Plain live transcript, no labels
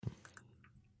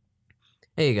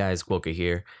Hey guys, Quokka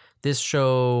here. This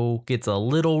show gets a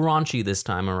little raunchy this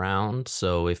time around,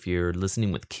 so if you're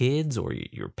listening with kids or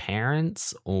your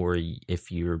parents, or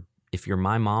if you're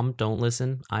my mom, don't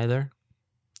listen either,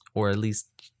 or at least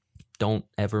don't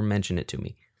ever mention it to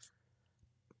me.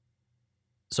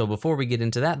 So before we get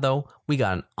into that though, we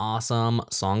got an awesome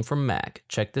song from Mac.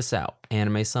 Check this out.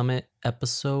 Anime Summit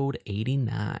episode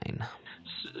 89.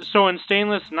 So in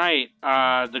Stainless Night,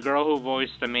 the girl who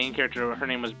voiced the main character, her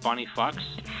name was Bunny Fucks.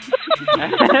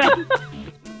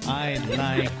 I'd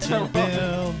like to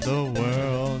build the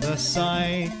world a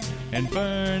site and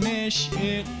furnish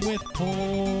it with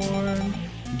porn.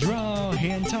 Draw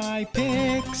hentai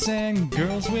pics and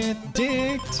girls with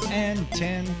dicks and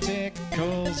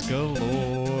tentacles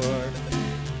galore.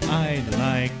 I'd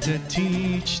like to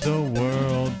teach the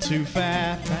world to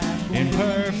fap in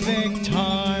perfect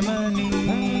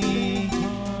harmony.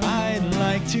 I'd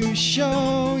like to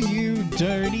show you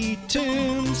dirty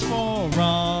tunes for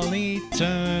all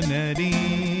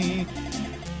eternity.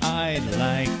 I'd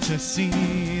like to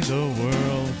see the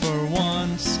world for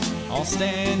once, all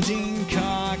standing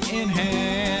cock in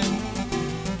hand,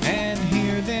 and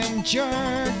hear them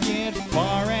jerk it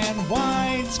far and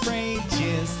wide, spray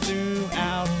jizz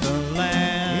throughout the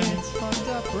land.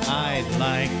 I'd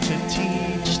like to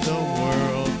teach the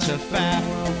world to fap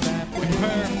in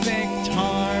perfect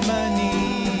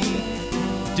harmony.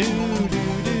 Do do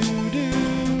do do do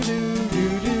do do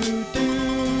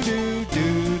do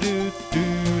do do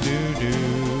do do.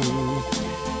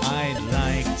 I'd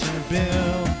like to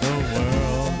build the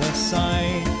world a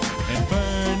site and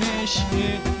furnish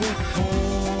it with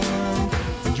porn.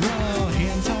 Draw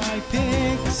hentai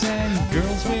pics and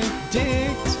girls with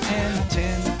dicks and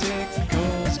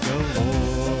tentacles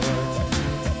galore.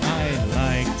 I'd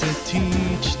like to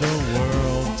teach the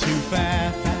world to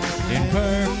fap in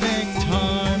perfect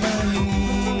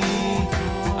harmony.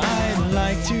 I'd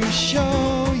like to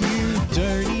show you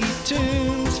dirty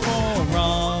tunes for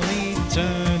all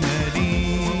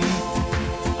eternity.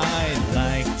 I'd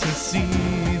like to see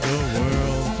the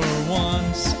world for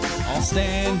once, all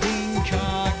standing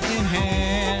cock in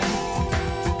hand,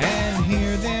 and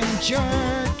hear them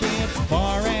jerk it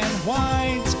far and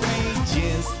wide, spray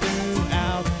jizz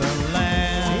throughout the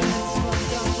land.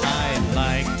 I'd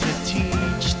like to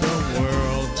teach the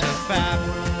world to fap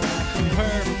in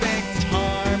perfect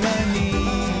harmony.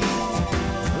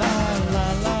 La la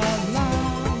la la la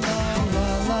la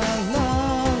la la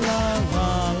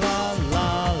la la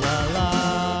la la.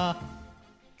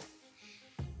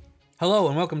 Hello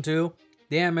and welcome to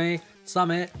the Anime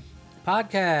Summit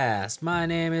podcast. My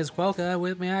name is Quokka.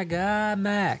 With me I got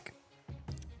Mac.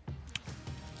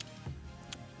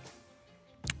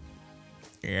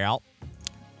 Yeah.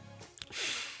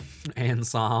 And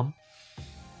Sam.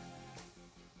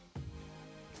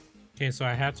 Okay, so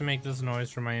I have to make this noise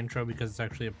for my intro because it's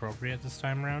actually appropriate this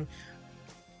time around.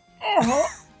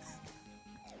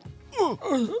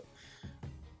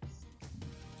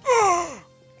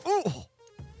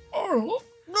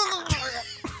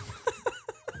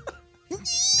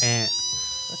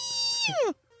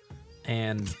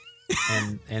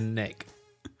 And Nick.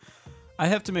 I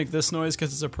have to make this noise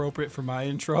because it's appropriate for my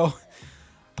intro.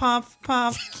 Pump,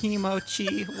 pump,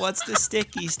 kimochi, what's the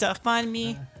sticky stuff on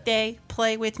me? They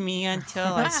play with me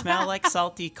until I smell like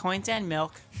salty coins and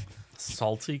milk.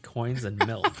 Salty coins and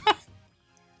milk.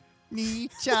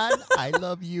 Nii-chan, I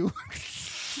love you.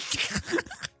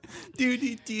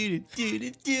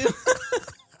 Do-do-do-do-do-do.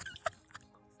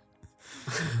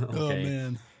 Oh, Okay.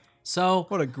 man. So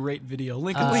What a great video.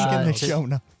 Link Uh, in the Link in the show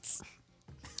notes. show notes.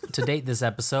 to date this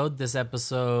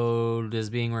episode is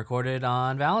being recorded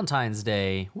on Valentine's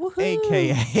Day. Woohoo!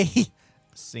 AKA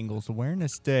Singles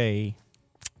Awareness Day.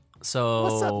 So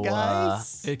What's up,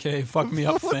 guys? AKA fuck me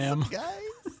up, fam. What's up,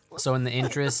 guys? So in the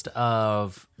interest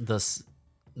of the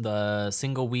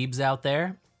single weebs out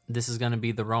there, this is going to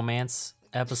be the romance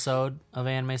episode of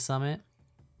Anime Summit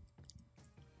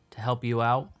to help you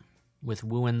out with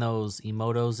wooing those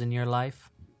emotos in your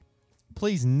life.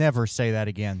 Please never say that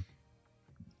again.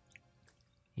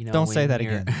 You know, Don't when say that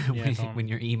your- again. when, don't. when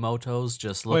your emotos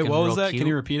just Wait, looking what was real that? cute. Can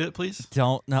you repeat it, please?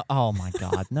 Don't. No. Oh, my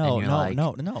God. No, And you're no, like-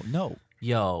 no.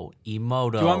 Yo,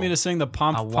 emoto. Do you want me to sing the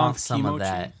pump, I pump, want some kimochi? of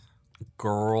that,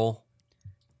 girl.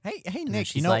 Hey, then Nick,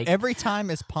 she's you know, like, every time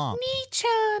is pomp.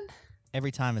 Nichan,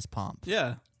 Every time is pomp.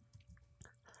 Yeah.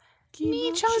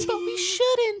 Nichan, but we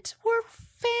shouldn't. We're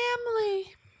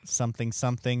family. Something.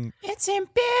 It's And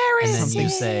embarrassing. then you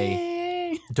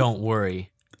say, "Don't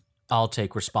worry, I'll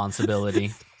take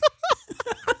responsibility."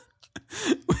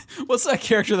 What's that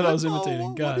character that I was imitating?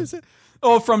 What God. is it?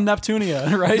 Oh, from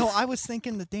Neptunia, right? No, I was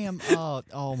thinking the damn.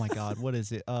 Oh my God, what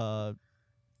is it?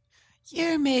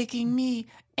 You're making me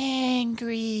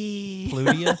angry.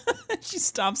 Plutia. She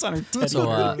stomps on her teddy So,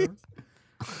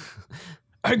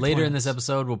 bear. later in this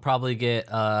episode, we'll probably get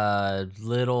a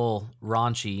little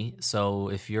raunchy. So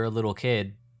if you're a little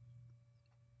kid,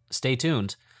 stay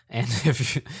tuned. And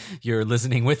if you're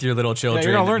listening with your little children,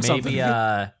 you're gonna learn maybe something.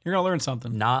 You're gonna learn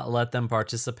something. not let them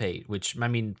participate. Which, I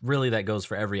mean, really, that goes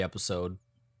for every episode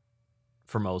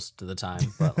for most of the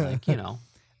time. But like, you know,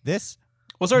 This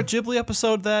Was our Ghibli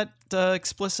episode that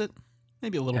explicit?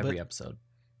 Maybe a little every bit. episode.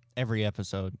 every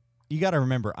episode. You got to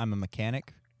remember, I'm a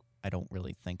mechanic. I don't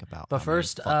really think about. But how many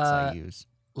first, fucks I use.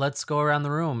 Let's go around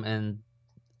the room and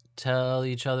tell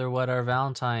each other what our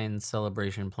Valentine's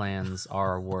celebration plans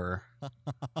were.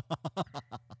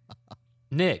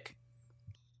 Nick.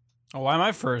 Oh, why am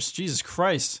I first? Jesus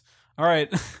Christ. All right.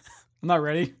 I'm not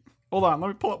ready. Hold on. Let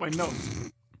me pull up my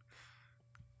notes.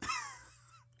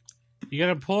 You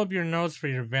gotta pull up your notes for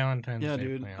your Valentine's Yeah, Day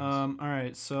dude. plans. All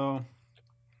right. So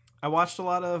I watched a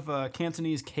lot of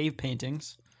Cantonese cave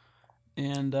paintings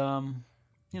and,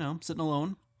 you know, I'm sitting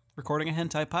alone recording a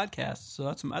hentai podcast. So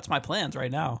that's my plans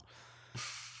right now.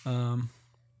 I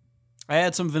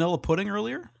had some vanilla pudding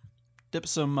earlier. Dipped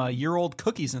some year-old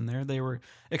cookies in there. They were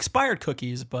expired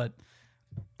cookies, but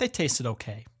they tasted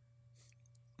okay.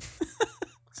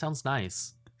 Sounds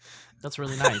nice. That's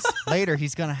really nice. Later,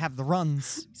 he's gonna have the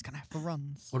runs.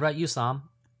 What about you, Sam?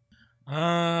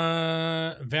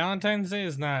 Valentine's Day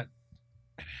is not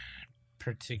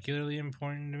particularly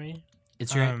important to me.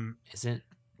 It's your isn't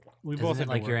We isn't both it had to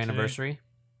like your work today. anniversary?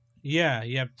 Yeah,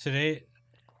 yep. Today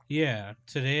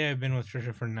I've been with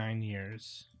Trisha for 9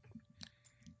 years.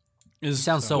 You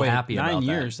sound so happy about 9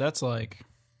 that. years. That's like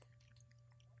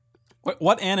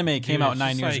what anime came Dude, out it's 9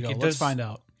 just years like, ago? it Let's does- find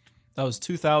out. That was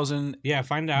 2000. Yeah,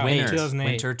 find out. Winter, 2008.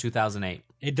 winter 2008.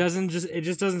 It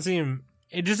just doesn't seem.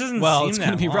 It just doesn't. Well, seem it's going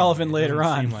to that be long. relevant It later doesn't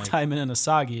on. seem like- Time in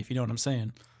Asagi, if you know what I'm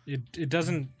saying. It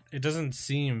doesn't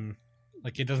seem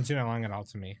like it doesn't seem that long at all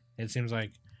to me. It seems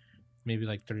like maybe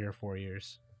like 3 or 4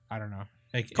 years. I don't know.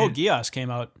 Like Code Geass came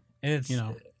out. and it's you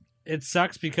know. it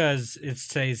sucks because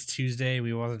today's Tuesday.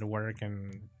 We wanted to work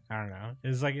and I don't know.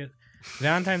 It's like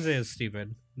Valentine's Day is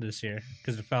stupid this year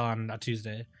because it fell on a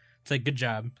Tuesday. It's like good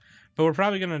job, but we're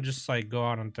probably gonna just like go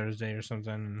out on Thursday or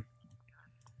something. And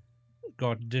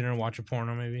go out to dinner and watch a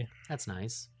porno maybe. That's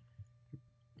nice.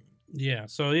 Yeah.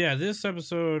 So yeah, this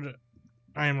episode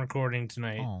I am recording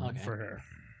tonight Aw. Okay. for her.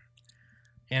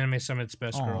 Anime Summit's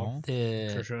best girl.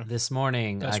 Trisha. This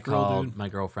morning, Best I girl, called dude. my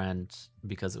girlfriend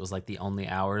because it was like the only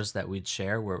hours that we'd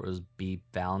share where it was be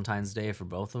Valentine's Day for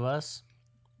both of us.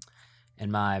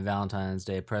 And my Valentine's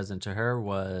Day present to her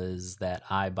was that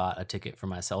I bought a ticket for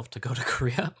myself to go to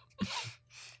Korea.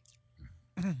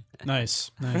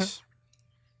 Nice. Nice.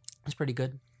 It's pretty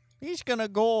good. He's gonna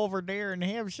go over there and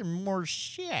have some more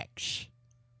sex.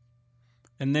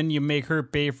 And then you make her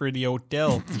pay for the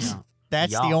hotel. Yeah.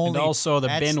 That's Yeah. the And only. also the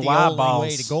that's Benoit the only balls.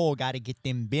 way to go. Got to get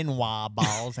them Benoit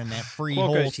balls and that free Well,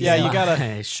 whole. good. Yeah, you gotta-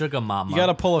 Hey, sugar mama. You got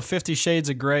to pull a 50 Shades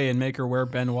of Grey and make her wear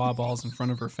Benoit balls in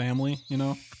front of her family, you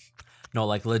know? No,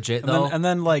 like legit And though. then, and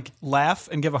then like laugh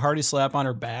and give a hearty slap on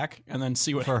her back and then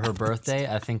see what For her happens.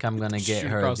 birthday, I think I'm gonna get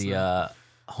Shoot her across the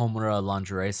Homura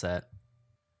lingerie set.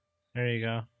 There you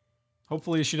go.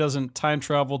 Hopefully she doesn't time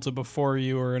travel to before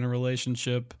you were in a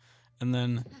relationship and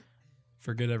then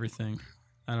forget everything.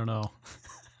 I don't know.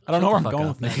 I don't know where I'm the fuck going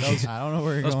up, with that. Nick. That was- I don't know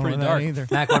where you're That's going pretty with dark. that either.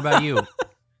 Mac, what about you?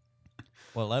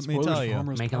 Well, let me Spoilers tell for you.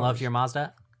 Homer's Making love powers. to your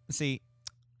Mazda? See,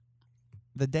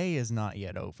 the day is not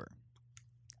yet over.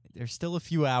 There's still a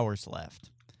few hours left.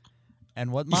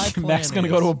 And what my plan Mac's gonna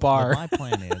go to a bar. What my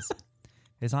plan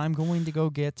is I'm going to go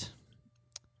get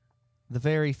the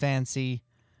very fancy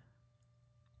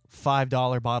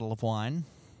 $5 bottle of wine.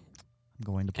 I'm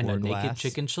going to pour And a a glass. naked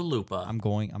chicken chalupa. I'm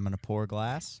going to pour a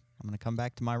glass. I'm going to come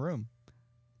back to my room.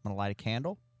 I'm going to light a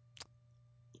candle.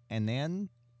 And then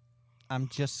I'm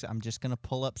just going to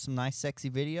pull up some nice sexy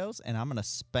videos and I'm going to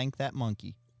spank that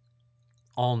monkey.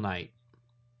 all night.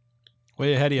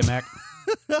 Way ahead of you, Mac.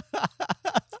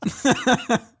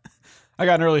 I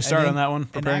got an early start then- on that one,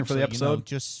 And preparing for the actually, episode.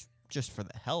 just for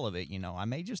the hell of it, I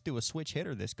may just do a switch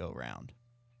hitter this go round.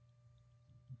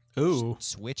 Ooh.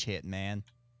 Switch hit, man.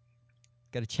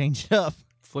 Got to change it up.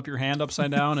 Flip your hand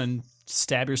upside down and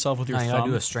stab yourself with your No, you gotta thumb.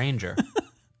 do a stranger.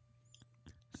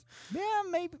 Yeah,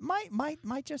 maybe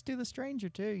might just do the stranger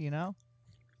too, There's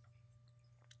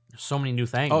so many new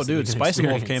things. Oh, that you dude, can Spice and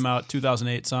Wolf experience. came out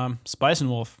 2008, Sam. Spice and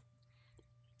Wolf.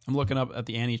 I'm looking up at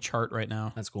the Annie chart right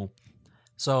now. That's cool.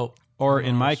 So, Or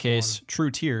in my Nice case,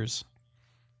 True Tears.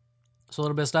 a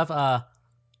little bit of stuff.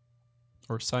 Or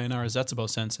Or Sayonara Zetsubo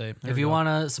Sensei. There If we you go. want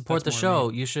to support That's the more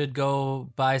show, you should go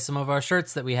buy some of our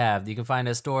shirts that we have. You can find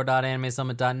it at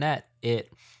store.animesummit.net.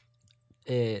 It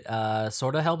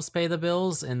sort of helps pay the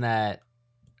bills in that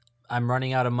I'm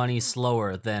running out of money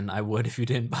slower than I would if you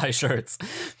didn't buy shirts.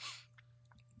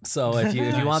 So if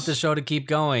you want the show to keep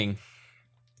going,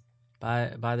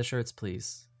 buy the shirts,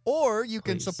 please. Or you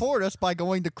can Please. support us by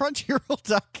going to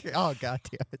Crunchyroll.com. Oh, god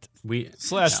damn it. We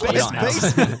Slash we don't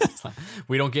Space have-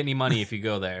 we don't get any money if you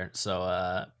go there.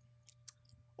 So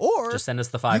Or just send us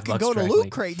the $5 you can go to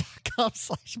directly. lootcrate.com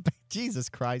 / Jesus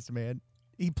Christ, man.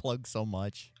 He plugs so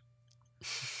much.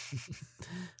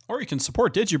 Or you can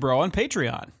support Digibro on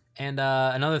Patreon. And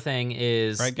another thing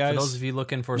is, Right, guys? for those of you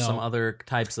looking for No. some other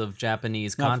types of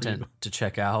Japanese Not for content you. to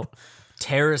check out,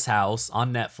 Terrace House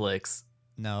on Netflix.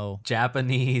 No.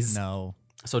 Japanese. No.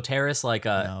 So terrace, like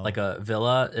a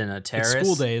villa in a terrace. It's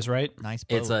School Days, right? Nice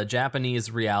boat. It's a Japanese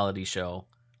reality show,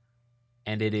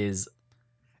 and it is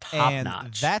top and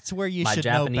notch. that's where you My should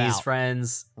Japanese know about.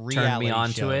 friends turned me reality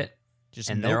on show. to it, Just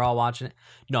and nope. they're all watching it.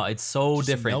 No, it's so Just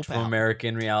different nope from out.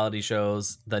 American reality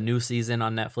shows. The new season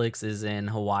on Netflix is in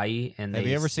Hawaii, and Have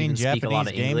they you ever seen even speak a lot Japanese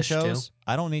of game English shows? too.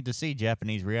 I don't need to see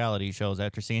Japanese reality shows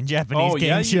after seeing Japanese game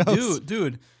yeah, you shows.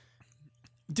 do,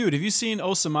 dude. Have you seen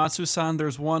Osamatsu-san?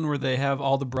 There's one where they have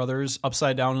all the brothers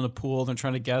upside down in a pool. They're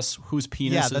trying to guess whose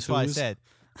penis Yeah, is that's whose. why I said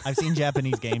I've seen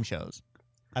Japanese game shows.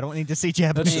 I don't need to see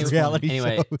Japanese funny. reality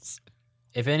Anyway. shows.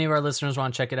 If any of our listeners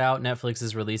want to check it out, Netflix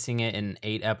is releasing it in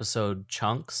 8-episode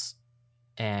chunks.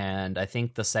 And I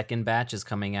think the second batch is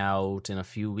coming out in a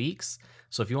few weeks.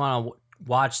 So if you want to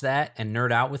watch that and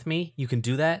nerd out with me, you can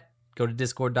do that. Go to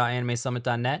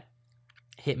discord.animesummit.net.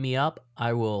 Hit me up.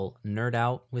 I will nerd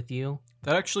out with you.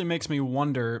 That actually makes me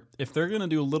wonder if they're going to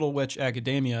do Little Witch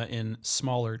Academia in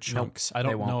smaller chunks. I they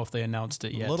don't won't. know if they announced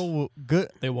it yet. Little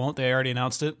good They won't. They already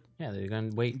announced it. Yeah, they're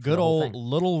going to wait for good the whole old thing.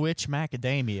 Little Witch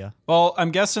Macadamia. Well, I'm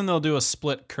guessing they'll do a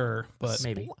split cur, but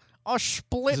Maybe. A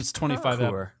split it's 25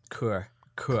 ep- Cur.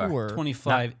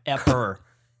 25 ep- Cur.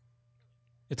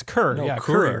 It's cur. No, Yeah, cur.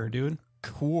 courier, dude.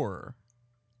 Core.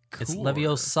 It's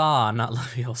Leviosa, not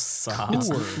Leviosa.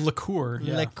 It's liqueur.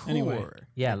 Yeah. Liqueur. Anyway.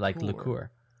 Yeah, like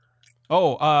liqueur.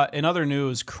 Oh, in other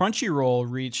news, Crunchyroll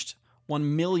reached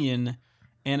 1 million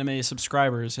anime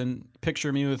subscribers, and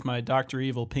picture me with my Dr.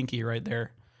 Evil pinky right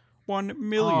there. 1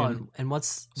 million. Oh, and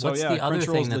what's So, yeah, the other Crunchyroll's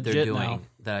thing that they're legit doing now.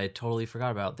 that I totally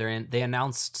forgot about? They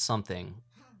announced something.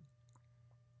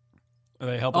 Are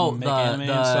they helping Oh, make anime and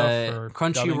stuff? the Or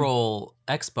Crunchyroll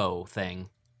Expo thing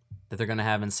that they're going to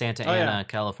have in Santa Oh, yeah. Ana,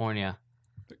 California.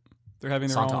 They're having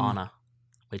their Santa own. Ana,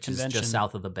 which is convention. just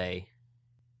south of the bay.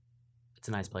 It's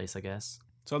a nice place, I guess.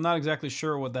 So I'm not exactly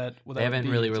sure what that. What They that would haven't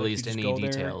be. really It's like you released just any go there.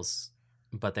 details,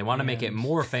 but they want to make it and-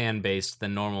 more fan based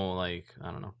than normal. Like,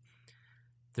 I don't know.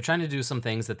 They're trying to do some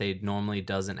things that they normally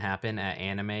doesn't happen at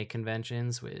anime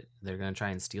conventions. They're going to try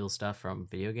and steal stuff from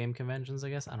video game conventions, I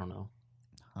guess. I don't know.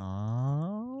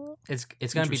 It's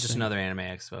going to be just Interesting. another anime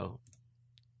expo.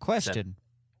 Question.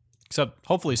 Except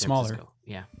hopefully San smaller. Francisco.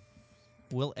 Yeah.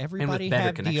 Will everybody better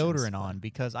have connections, deodorant but- on?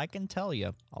 Because I can tell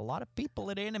you, a lot of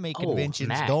people at anime Oh, conventions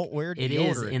Mac, don't wear It deodorant.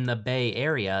 is in the Bay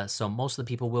Area, so most of the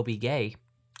people will be gay.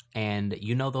 And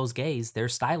you know those gays, they're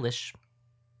stylish.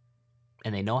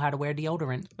 And they know how to wear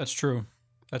deodorant. That's true.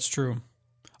 That's true.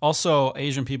 Also,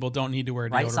 Asian people don't need to wear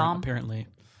Right, deodorant. Sam? Apparently,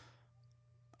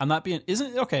 I'm not being.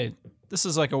 Isn't okay? This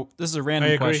is a random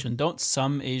I agree. question. Don't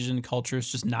some Asian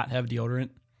cultures just not have deodorant?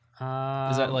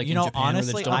 Is that like you in know, Japan where they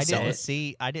honestly, just don't I sell didn't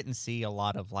it? I didn't see a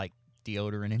lot of like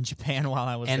deodorant in Japan while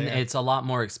I was and there. it's a lot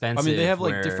more expensive. they have,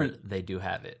 like, where different- They do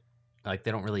have it. Like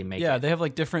they don't really make Yeah, it. they have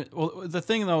like different. Well, the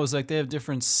thing though is like they have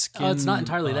different skin. Oh, it's not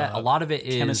entirely that. A lot of it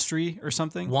is chemistry or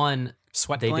something. One,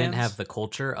 Sweat they glands? didn't have the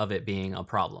culture of it being a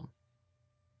problem.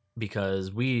 Because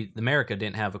America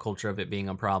didn't have a culture of it being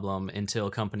a problem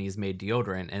until companies made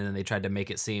deodorant, and then they tried to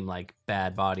make it seem like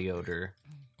bad body odor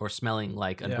or smelling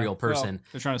like a Yeah. real Well, person.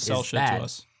 they're trying to sell is shit bad. to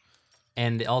us.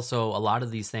 And also, a lot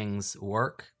of these things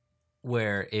work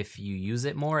where if you use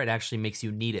it more, it actually makes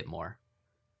you need it more.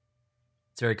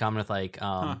 It's very common with like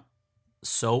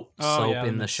soap Oh, yeah, in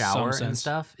that the makes some shower and sense.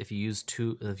 stuff. If you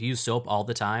use soap all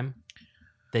the time,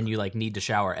 then you like need to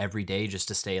shower every day just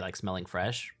to stay like smelling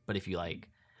fresh. But if you like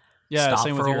Yeah, stop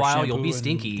same for with a your while, shampoo you'll be and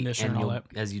stinky, conditioner and and all you'll,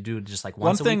 that. as you do just like One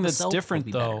once a week thing with that's soap, different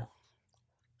you'll be better. though.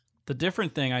 The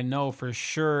different thing I know for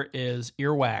sure is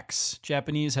earwax.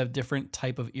 Japanese have different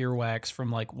type of earwax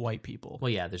from like white people. Well,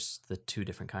 yeah, there's the two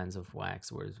different kinds of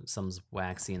wax, where some's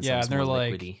waxy and Yeah, some's and they're more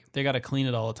like liquidy. they got to clean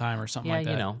it all the time or something Yeah, like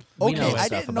that. you know. We know Okay, I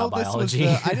stuff didn't know about this was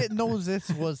biology. I didn't know this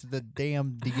was the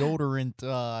damn deodorant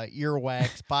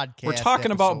earwax podcast. We're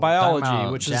talking about episode. biology, Talking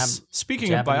about which is speaking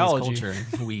Japanese of biology. culture and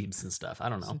weebs and stuff. I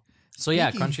don't know. So yeah,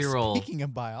 Crunchyroll Speaking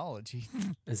of biology,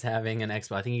 is having an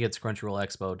expo. I think you get to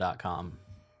crunchyrollexpo.com.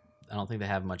 I don't think they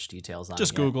have much details on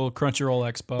Just it yet. Google Crunchyroll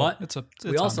Expo. But it's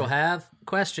we on also there. have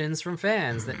questions from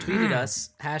fans that tweeted us,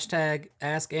 hashtag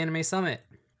Ask Anime Summit.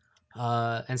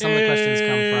 And some of the questions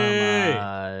come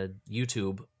from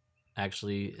YouTube.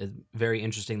 Actually, it's very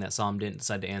interesting that Psalm didn't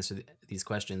decide to answer these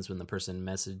questions when the person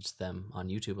messaged them on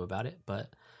YouTube about it,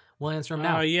 but we'll answer them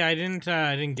now. Oh yeah, I didn't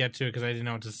get to it because I didn't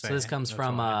know what to say. So this comes That's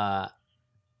from why.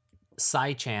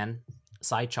 Sai-chan.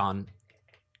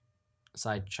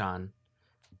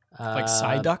 Like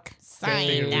Psyduck.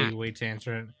 Figured we wait to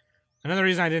answer it. Another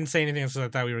reason I didn't say anything is because I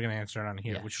thought we were going to answer it on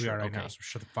here, Yeah, which we sure, are right now. okay. So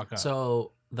shut the fuck up.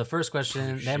 So the first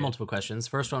question, they had multiple questions.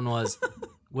 First one was,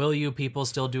 will you people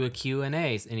still do a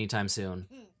Q&A anytime soon?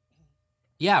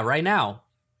 Yeah, right now.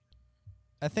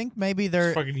 I think maybe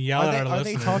they're. fucking yell at our Are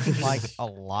they listeners. talking like a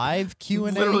live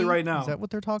Q&A? Literally right now. Is that what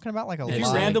they're talking about? Like a If If you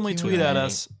live randomly Q&A? tweet at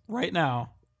us right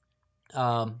now,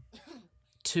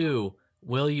 2,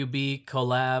 will you be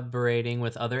collaborating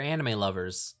with other anime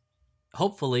lovers?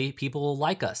 Hopefully, people will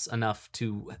like us enough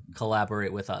to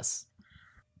collaborate with us.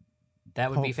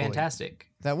 That would be Hopefully. fantastic.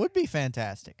 That would be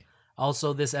fantastic.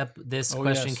 Also, this Oh,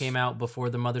 question yes. came out before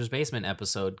the Mother's Basement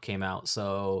episode came out,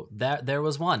 so that there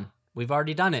was one. We've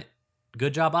already done it.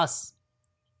 Good job, us.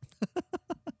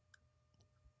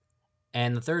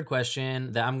 And the third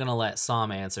question that I'm gonna let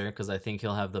Sam answer because I think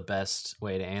he'll have the best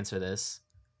way to answer this.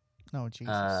 No,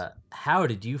 Jesus. How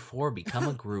did you four become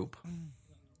a group?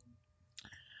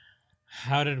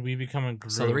 How did we become a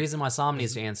group? So the reason why Sam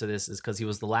needs to answer this is because he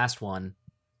was the last one.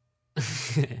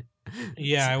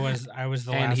 Yeah, I was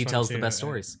the last and he one tells the too. best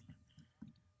stories.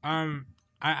 I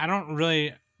don't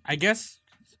really. I guess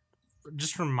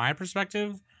just from my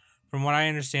perspective, from what I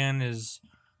understand is,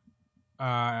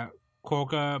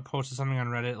 Quokka posted something on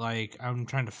Reddit like I'm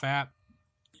trying to fap,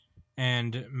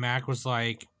 and Mac was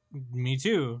like, "Me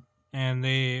too," and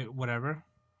they whatever.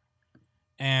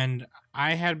 And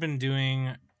I had been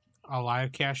doing a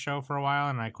live cast show for a while,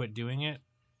 and I quit doing it.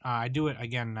 I do it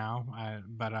again now,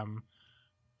 but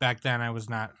back then I was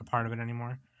not a part of it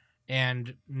anymore.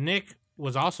 And Nick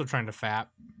was also trying to fap,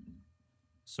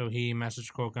 so he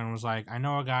messaged Quokka and was like, "I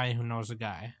know a guy who knows a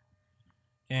guy."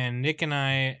 And Nick and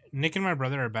my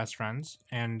brother are best friends,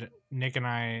 and Nick and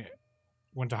I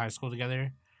went to high school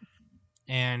together.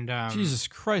 And Jesus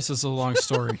Christ, this is a long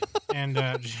story. and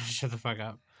shut the fuck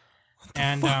up.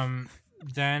 And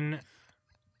then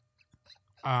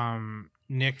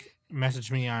Nick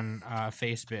messaged me on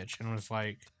Facebitch and was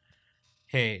like,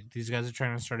 "Hey, these guys are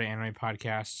trying to start an anime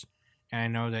podcast, and I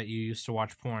know that you used to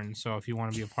watch porn, so if you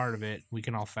want to be a part of it, we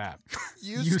can all fap."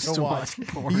 Used to watch.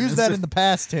 porn. Use that in the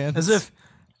past tense.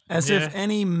 As Yeah. if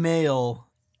any male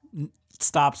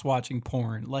stops watching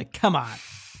porn. Like, come on.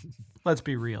 Let's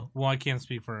be real. Well, I can't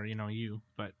speak for you,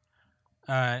 but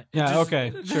Yeah,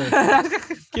 okay, sure.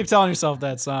 Keep telling yourself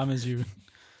that, Sam, as you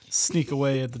sneak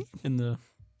away in the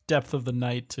depth of the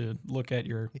night to look at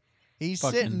your. He's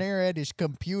fucking sitting there at his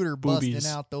computer boobies.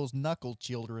 busting out those knuckle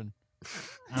children.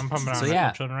 I'm pumping on So, my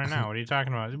yeah. children right now. What are you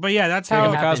talking about? But yeah, that's Taking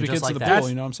how the happened Cosby just kids to like the that. pool,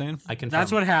 you know what I'm saying? I can.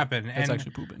 that's what happened. That's and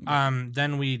actually pooping.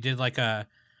 then we did like a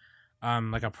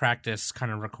practice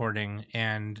kind of recording,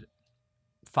 and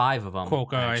 5 of them.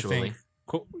 Quokka, actually.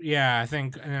 I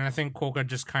think. I think Quokka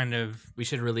just kind of. We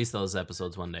should release those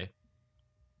episodes one day.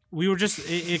 We were just.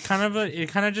 It kind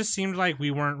of just seemed like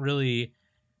we weren't really.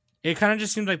 It kind of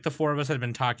just seemed like the 4 of us had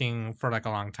been talking for like a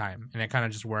long time, and it kind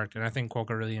of just worked. And I think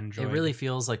Quokka really enjoyed. It really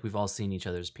feels like we've all seen each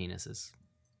other's penises.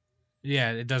 Yeah,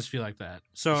 it does feel like that.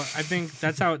 So I think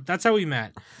that's how we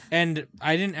met. And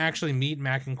I didn't actually meet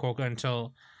Mac and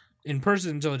Quokka in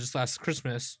person until just last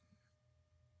Christmas.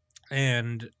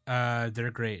 And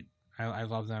they're great. I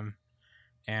love them.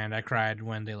 And I cried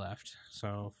when they left.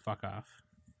 So fuck off.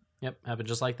 Yep, happened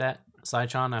just like that.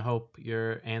 Sai-chan, I hope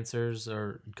your answers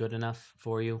are good enough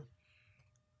for you.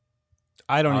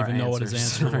 I don't Our even know what his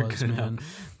answers answer are was, good man. enough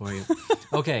for you.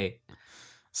 Okay,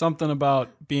 Something about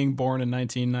being born in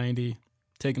 1990,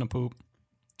 taking a poop.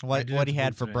 What did what he have to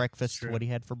had do for today. breakfast? It's true. What he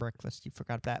had for breakfast? You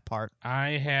forgot that part.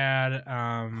 I had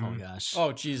oh gosh.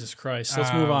 Oh, Jesus Christ.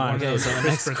 Let's move on. one of Okay, those so the Christopher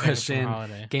next things from question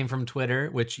Holiday. came from Twitter,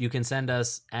 which you can send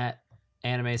us at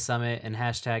Anime Summit and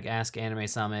hashtag Ask Anime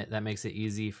Summit. That makes it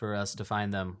easy for us to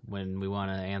find them when we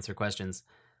want to answer questions.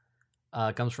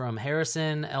 Comes from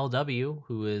Harrison LW,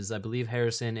 who is, I believe,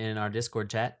 Harrison in our Discord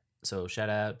chat. So shout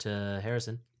out to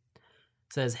Harrison.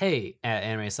 Says, hey, at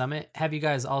Anime Summit, have you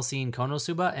guys all seen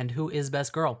Konosuba, and who is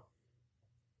best girl?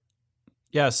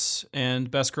 Yes, and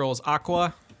best girl is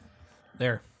Aqua.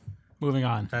 There. Moving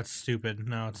on. That's stupid.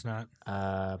 No, it's not.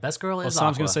 Best girl Well, is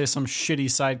Sam's Aqua. going to say some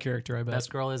shitty side character, I bet. Best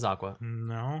girl is Aqua.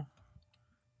 No.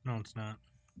 No, it's not.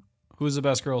 Who's the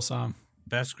best girl, Sam?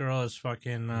 Best girl is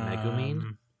fucking...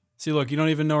 Megumin? See, look, you don't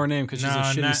even know her name because she's a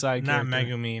shitty side not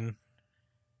character. Megumin.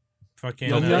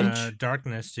 Fucking Yonjun?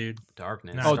 Darkness, dude.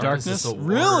 Darkness. No, Darkness? is the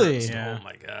Really? worst. Yeah. Oh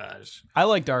my gosh. I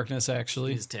like Darkness,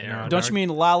 actually. She's terrible. No, Don't you mean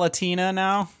La Latina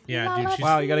now? Yeah, dude.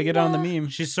 Wow, you got to get on the meme.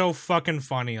 She's so fucking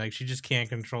funny. Like, she just can't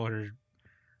control her.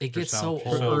 It gets so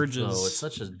herself. old, urges. though. It's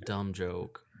such a dumb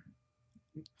joke.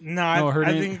 No, her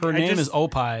I name, think her I name just, is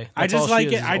Opie. I That's all just she like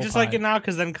is it. I just like Opie. it now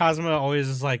because then Cosmo always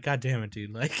is like, God damn it,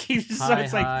 dude. Like, he's just, so Hi,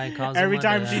 it's like hi, Cosmo, every my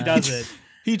time she dad. does it.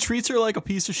 He treats her like a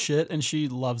piece of shit, and she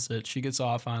loves it. She gets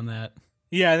off on that.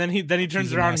 Yeah, and then he turns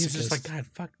She's a around and he's just masochist. like, God,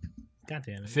 fuck. God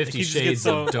damn it. 50 Like, he just gets Shades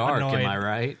so of Dark, annoyed. am I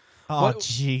right? Oh, What-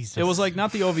 Jesus. It was like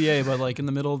not the OVA, but like in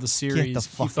the middle of the series, he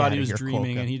fuck thought outta he was here,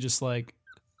 dreaming, Coca. and he just like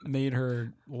made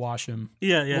her wash him.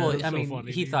 Yeah, yeah. well, that's I so mean,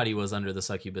 funny, he dude. thought he was under the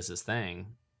succubus's thing.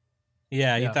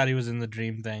 Yeah, he Yeah. thought he was in the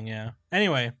dream thing, yeah.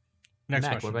 Anyway, next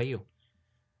Mac, question. what about you?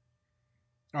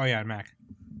 Oh, yeah, Mac.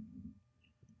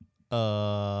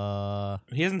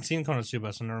 He hasn't seen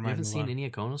Konosuba, so never You mind. haven't move seen on. any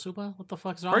of Konosuba? What the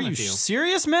fuck's wrong Are you with you?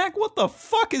 serious, Mac? What the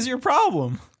fuck is your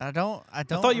problem? I don't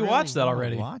thought you really watched that wanna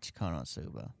already. Watch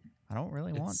Konosuba. I don't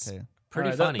really want It's- to. Pretty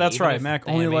All right, funny. that's even right, if Mac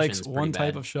the only animation's likes pretty one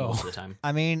type bad of show. most of the time.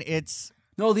 I mean, it's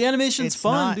No, the animation's it's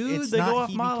fun, not, dude. It's They not go off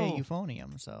Hibike model.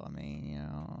 Euphonium, so I mean,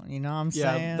 you know what I'm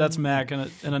Yeah, saying? that's Mac in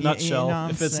a nutshell. know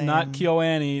what If I'm it's not saying?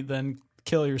 KyoAni, then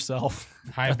kill yourself.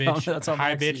 Hi, bitch. That's how Hi,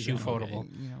 Mac bitch, sees you it. photable.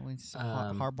 You know, it's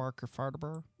Um, Harbark or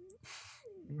Fardaber.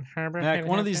 Mac,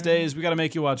 one of these days we got to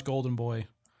make you watch Golden Boy.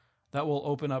 That will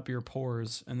open up your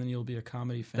pores, and then you'll be a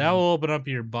comedy fan. That will open up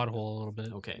your butthole a little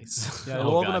bit. Okay. So, Yeah,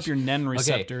 it'll oh open gosh. up your NEN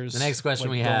receptors. the next question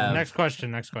like we Golden- have Next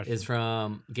question. is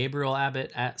from Gabriel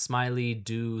Abbott at Smiley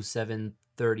Do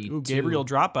 732. Ooh, Gabriel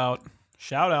Dropout.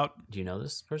 Shout out. Do you know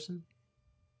this person?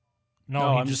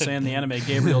 No, he I'm just said- saying the anime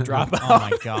Gabriel Dropout. Oh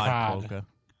my God, God. Polka.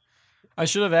 I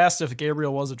should have asked if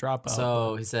Gabriel was a dropout.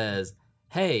 So he says,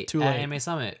 "Hey, Too at late. Anime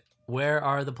Summit, where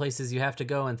are the places you have to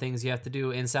go and things you have to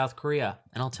do in South Korea?"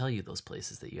 And I'll tell you those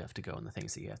places that you have to go and the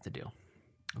things that you have to do.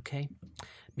 Okay,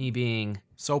 me being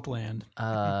Soapland.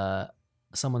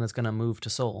 someone that's gonna move to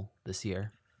Seoul this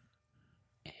year,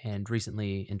 and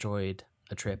recently enjoyed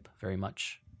a trip very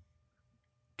much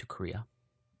to Korea.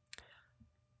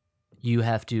 You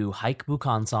have to hike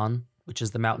Bukhansan, which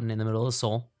is the mountain in the middle of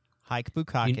Seoul. Hike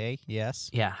Bukake, yes.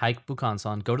 Yeah, hike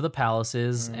Bukhansan. Go to the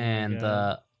palaces Oh my and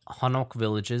God. the Hanok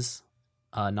villages,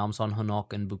 Namsan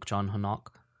Hanok and Bukchon Hanok.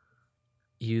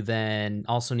 You then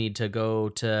also need to go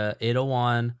to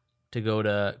Itaewon to go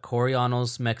to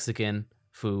Coreano's Mexican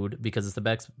food because it's the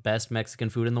best Mexican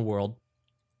food in the world.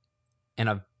 And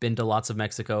I've been to lots of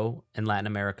Mexico and Latin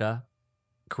America.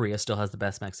 Korea still has the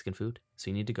best Mexican food, so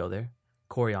you need to go there.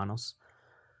 Coreano's.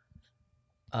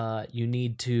 You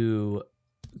need to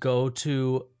go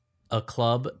to a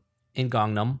club in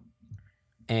Gangnam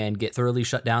and get thoroughly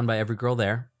shut down by every girl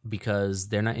there because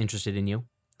they're not interested in you.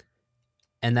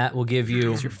 And that will give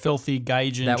you It's your filthy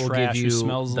gaijin that will trash give who you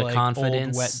smells the like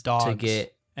confidence old wet dogs to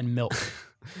get and milk.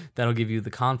 that'll give you the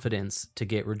confidence to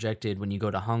get rejected when you go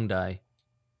to Hongdae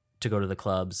to go to the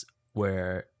clubs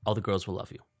where all the girls will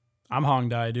love you. I'm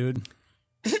Hongdae, dude.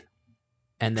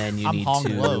 And then you I'm need Hong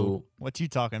to Lo. What you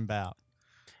talking about?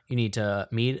 you need to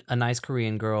meet a nice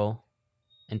Korean girl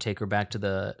and take her back to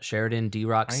the Sheridan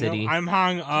D-Rock I know, City. I'm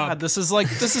hung up. God, this is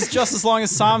just as long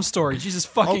as Sam's story. Jesus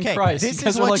fucking Okay, Christ. this You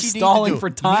guys is are what like you need to stalling do. for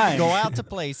You need to time. go out to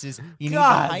places. You need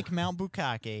God. to hike Mount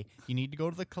Bukake. You need to go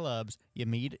to the clubs. You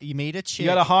meet a chick. You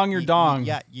gotta hong your dong.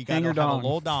 Yeah, you Hang gotta your have dong. a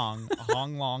little dong, a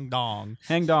hong long dong.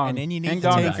 Hang dong. And then you need Hang to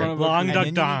dong take in her, front of a Long and duck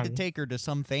then you dong. need to take her to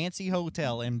some fancy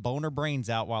hotel and bone her brains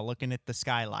out while looking at the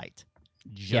skylight.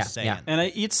 Just saying. yeah. And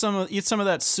I eat some of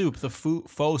that soup, the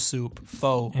faux soup.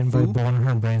 Faux. And by Foo? blowing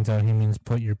her brains out, he means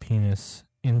put your penis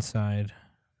inside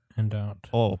and out.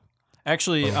 Oh,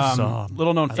 Actually, Sam.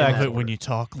 little known I fact, love it when you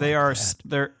talk. they like are that.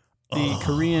 they're the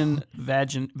Korean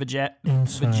Inside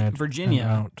and Virginia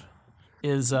out.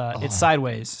 is it's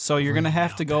sideways, so you're gonna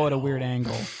have to go at a weird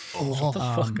angle. Shut the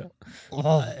fuck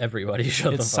up. Everybody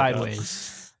shut the It's fuck up.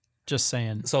 sideways. Just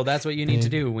saying. So that's what you need to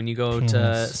Big do when you go to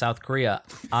penis. South Korea.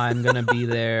 I'm going to be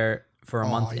there for a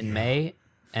month Oh, in yeah. May,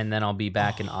 and then I'll be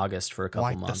back in August for a couple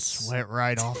Wipe the months. sweat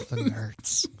right off the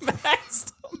nerds.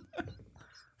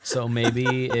 So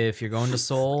maybe if you're going to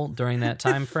Seoul during that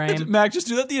time frame, Mac, just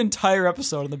do that the entire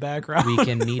episode in the background. we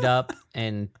can meet up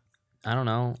and I don't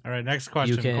know. All right, next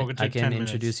question. You can Cool, I take 10 can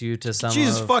minutes. introduce you to some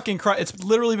Jesus of fucking Christ! It's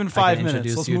literally been I 5 can minutes.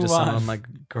 introduce Let's you to move some on. of my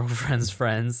girlfriend's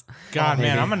friends. God, man,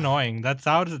 Maybe. I'm annoying. That's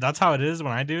how it is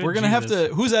when I do it. We're gonna have Jesus.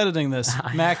 to. Who's editing this?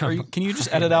 Mac, can you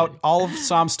just edit out all of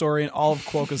Sam's story and all of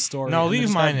Quokka's story? No, and leave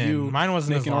just mine have you in. Mine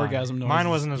wasn't as making long. orgasm noises. Mine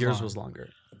wasn't as Yours long. was longer.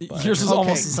 Yours was Okay,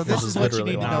 almost. so this is what you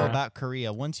literally need to know longer. about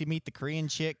Korea. Once you meet the Korean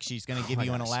chick, she's going to give my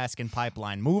you an gosh. Alaskan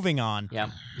pipeline. Moving on.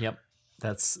 Yep.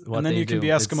 That's what And then they you can do. be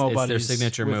Eskimo it's their buddies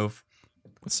signature with- move.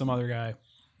 with some other guy.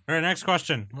 All right, next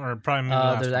question, or probably maybe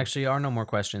last There one. actually are no more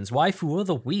questions. Waifu of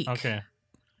the week. Okay,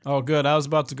 Oh, good. I was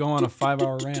about to go on a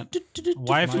 5-hour rant.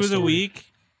 waifu of the story.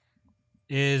 week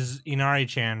is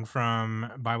Inari-chan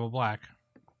from Bible Black.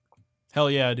 Hell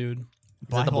yeah, dude.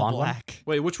 Is that the blonde one? Black.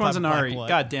 Wait, which one's Black Inari? blood.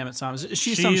 God damn it, Sam. Is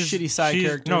she some shitty side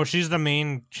character? No, she's the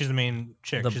main. She's the main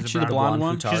chick. The- she's she the blonde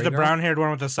one? Futari She's the girl? brown-haired one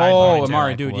with the side. Oh, ponytail.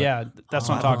 Amari, dude. Yeah, that's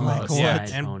what I'm talking Black about. blood. Yeah,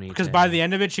 Side and ponytail. because by the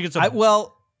end of it, she gets a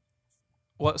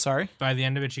What? Sorry. by the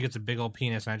end of it, she gets a big old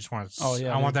penis, and I just want to. Oh,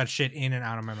 yeah, I want dude. that shit in and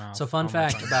out of my mouth. So fun Oh my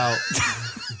fact God. about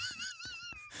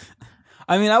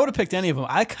I mean, I would have picked any of them.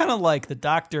 I kind of like the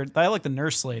doctor. I like the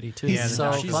nurse lady too. Yeah,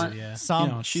 so she's fun. yeah. Some,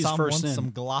 You know, she's some first wants in.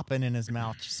 some glopping in his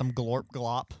mouth. Some glorp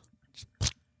glop.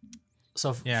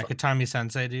 so Yeah, Katami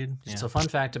Sensei, dude. Yeah. so fun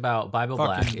fact about Bible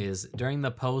Black Fucking is during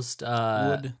the post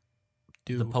Would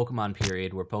do. the Pokemon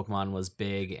period where Pokemon was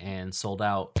big and sold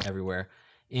out everywhere.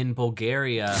 In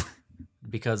Bulgaria,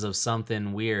 because of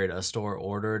something weird, a store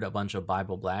ordered a bunch of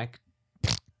Bible Black,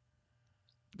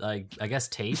 like I guess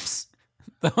tapes,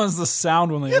 That was the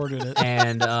sound when they ordered it.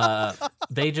 and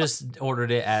they just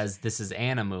ordered it as this is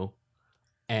Animu,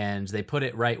 and they put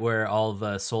it right where all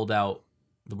the sold out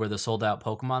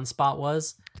Pokemon spot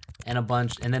was. And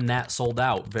then that sold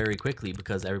out very quickly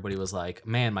because everybody was like,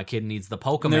 "Man, my kid needs the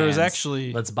Pokemon." And there was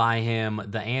actually Let's buy him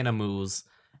the Animus,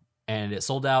 and it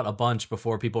sold out a bunch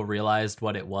before people realized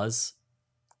what it was.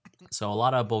 So a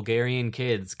lot of Bulgarian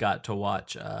kids got to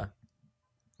watch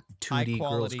 2D girls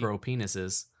quality. grow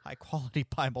penises. High quality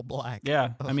Bible Black.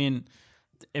 yeah. I mean,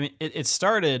 it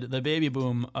started the baby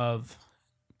boom of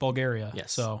Bulgaria.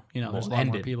 Yes. So there's a Well, lot more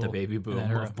ended people. the baby boom in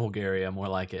that era. of Bulgaria, more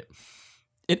like it.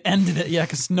 It ended it, yeah,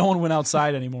 because no one went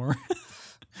outside anymore.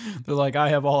 They're like, I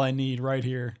have all I need right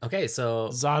here. Okay, so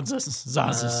Zazas.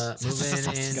 moving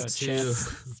Got a into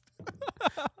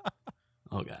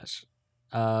oh gosh,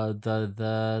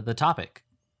 the topic.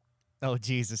 Oh,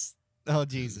 Jesus. Oh,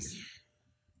 Jesus.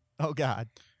 Oh, God.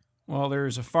 Well,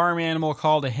 there's a farm animal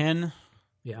called a hen,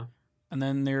 Yeah. and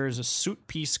then there's a suit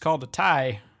piece called a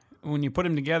tie. When you put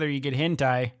them together, you get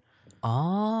hentai.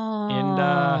 Oh.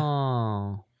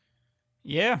 And,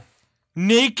 Yeah.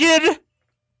 naked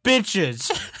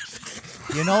bitches.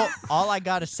 You know, all I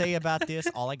got to say about this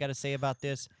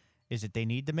is that they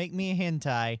need to make me a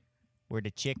hentai where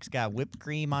the chick's got whipped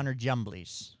cream on her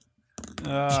jumblies.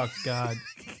 Oh, God.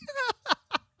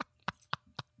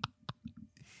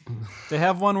 They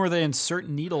have one where they insert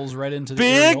needles right into the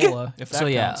Big? areola. If that So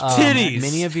yeah, counts. Titties.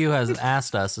 many of you has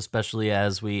asked us, especially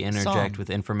as we interject Some. with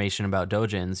information about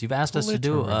dojins. You've asked us to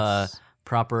do a Clitoris.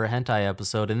 proper hentai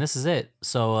episode, and this is it.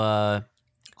 So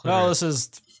Well, this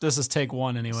is take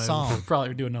one anyway. Some. We'll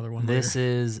probably do another one. this later.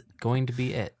 is going to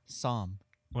be it. Some.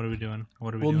 What are we doing?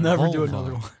 What are we We'll doing? never do Vulva.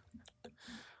 another one.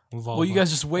 Vulva. Well, you guys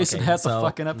just wasted Okay, half the so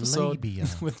fucking episode labia.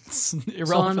 with irrelevant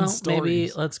So, I don't know, stories.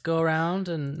 maybe let's go around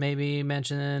and maybe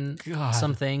mention God.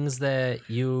 some things that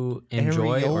you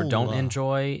enjoy or don't Areola.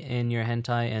 enjoy in your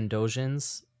hentai and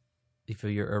dojins. If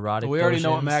you're erotic, we already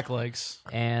know what dojins. Mac likes.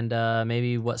 And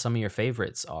maybe what some of your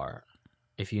favorites are,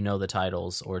 if you know the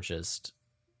titles or just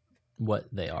what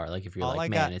they are. Like if you're All like, I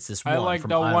man, got- it's this I one like from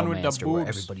the one with the Idolmaster where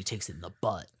boobs. everybody takes it in the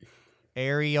butt.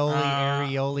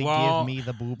 Areoli, well- give me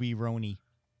the booby roni.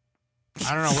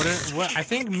 I don't know what I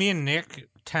think me and Nick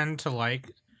tend to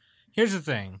like. Here's the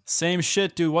thing. Same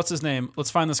shit, dude. What's his name? Let's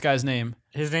find this guy's name.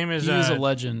 His name is He is a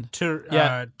legend.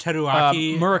 Yeah.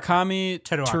 Teruaki. Murakami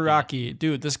Teruaki. Teraki.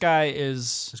 Dude, this guy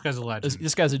is This guy's a legend.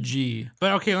 this guy's a G.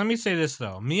 But okay, let me say this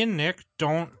though. Me and Nick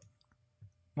don't.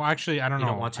 Well, actually, I don't You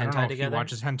know. don't watch I don't hentai know if together? He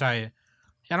watches hentai.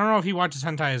 I don't know if he watches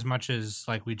hentai as much as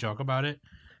like we joke about it.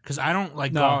 Because I don't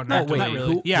like No, go out and no, actively. wait, not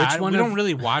really. Yeah, Which one we of- don't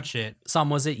really watch it. Sam,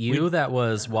 was it you that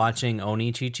was watching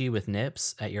Oni Chichi with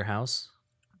Nips at your house?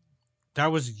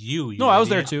 That was you. No, I was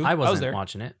there idiot. too. I was wasn't there.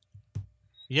 watching it.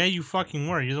 Yeah, you fucking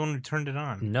were. You're the one who turned it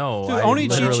on. No, Dude, I Oni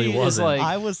literally Chichi is wasn't. like-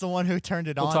 I was the one who turned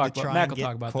it We'll on talk to about- try Mac and will get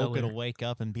talk about that Quokka to later. wake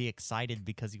up and be excited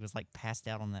because he was like passed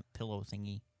out on that pillow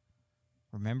thingy.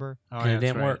 Remember? Oh, and yeah, it that's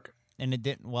didn't right. work. And it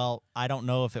didn't. Well, I don't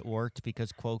know if it worked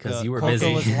because 'Cause you were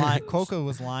busy. Quokka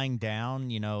was lying down,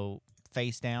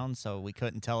 face down, so we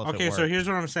couldn't tell if it Okay, worked. so here's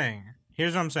what I'm saying.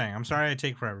 I'm sorry I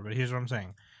take forever, but here's what I'm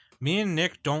saying. Me and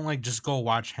Nick don't like just go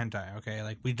watch hentai. Okay,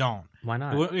 like we don't. Why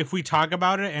not? If we talk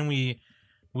about it and we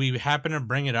happen to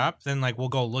bring it up, then like we'll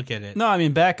go look at it. No, I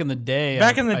mean back in the day.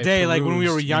 Back in the day, like when we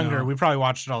were perused, younger, we probably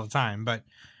watched it all the time. But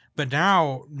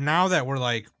now that we're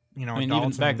like I mean, even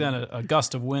adults back and- then, a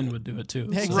gust of wind would do it too.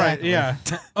 Exactly. right? Yeah.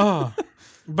 Oh,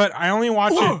 but I only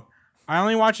watch it. I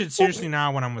only watch it seriously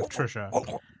now when I'm with Trisha.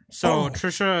 So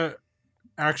Trisha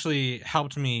actually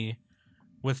helped me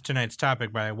with tonight's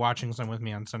topic by watching some with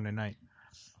me on Sunday night.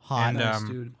 Hot. And, Nice,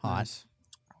 dude. hot. Nice.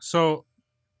 So,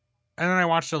 and then I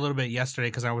watched a little bit yesterday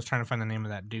because I was trying to find the name of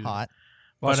that dude. Hot.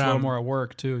 Watch a little um, more at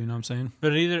work too. You know what I'm saying?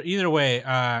 But either way,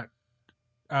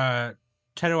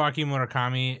 Tadawaki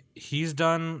Murakami, he's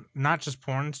done not just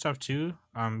porn stuff too.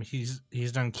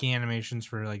 He's done key animations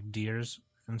for like deers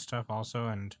and stuff also,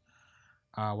 and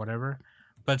whatever.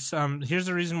 But here's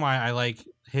the reason why I like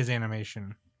his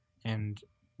animation and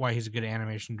why he's a good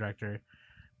animation director,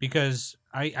 because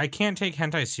I can't take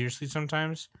hentai seriously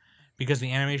sometimes because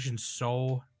the animation's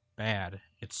so bad.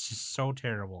 It's just so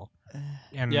terrible.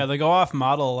 And Yeah, they go off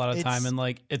model a lot of It's- time, and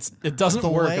like it doesn't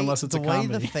work unless it's a the way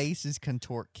comedy. the faces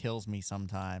contort kills me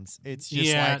sometimes. It's just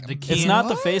Yeah, like the It's key- not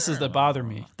the faces that bother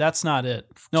me. That's not it.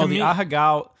 No, To the me-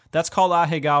 ahegao. That's called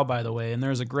ahegao, by the way. And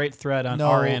there's a great thread on No,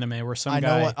 our anime where some I know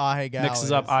guy what ahegao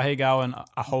mixes up is, ahegao and but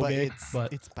ahoge.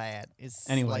 it's bad. It's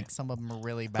Anyway. like some of them are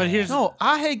really bad. But here's- no,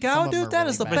 Some ahegao, of them are dude. That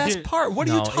is the really bad. best But part. What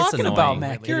are No, you it's talking about, annoying.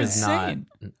 Mac? It You're is insane.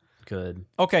 not good.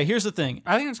 Okay, here's the thing.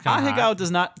 I think it's kind of Ahegao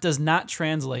does not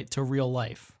translate to real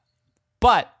life,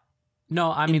 but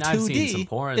No, I In mean I've seen 2D, some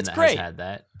porn it's that great. has had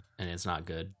that, and it's not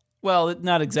good.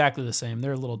 not exactly the same.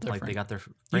 They're a little different. Like they got their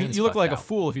you, brains you look fucked like out. a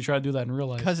fool if you try to do that in real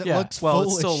life. because it Yeah, looks well,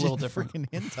 foolish it's still a little in different. freaking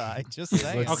hentai. Just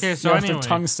saying. Okay, So so have their anyway,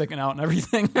 tongue sticking out and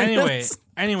everything. anyway,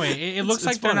 it looks it's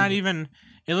like they're funny. not even.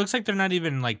 It looks like they're not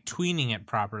even like tweening it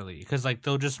properly because like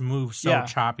they'll just move so Yeah.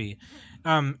 choppy.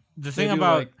 The They thing do,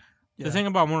 about like- the yeah. thing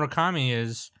about Murakami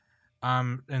is,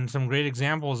 and some great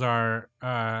examples are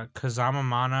Kazama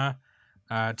Mana,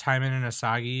 Taimen and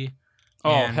Asagi.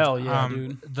 Oh, and, hell yeah,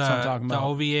 dude. The That's what I'm talking the about.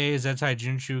 OVA Zetai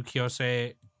Junshu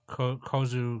Kyosei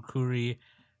Kozu Kuri.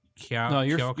 No,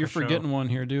 you're Kyokusho, forgetting one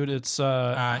here, dude. It's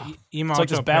Imoto it's like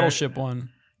this battleship one.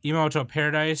 Imoto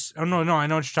Paradise. Oh no, I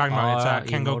know what you're talking about.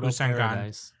 It's Kengoku Emoto Senkan,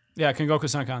 Paradise. Yeah, Kengoku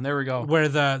Senkan. There we go. where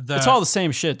the it's all the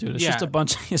same shit, dude. It's yeah. just a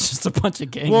bunch. It's just a bunch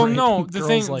of gang. well, rape no, and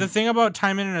girls, the thing about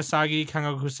Taimen and Asagi,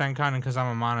 Kengoku Senkan, and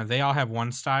Kazama Mana, they all have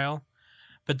one style,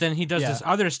 but then he does Yeah. this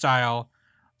other style.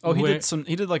 Oh, he where- did some.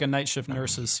 He did like a Night Shift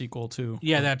Nurses sequel too.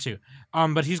 Yeah, that too.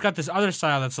 But he's got this other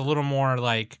style that's a little more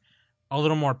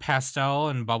pastel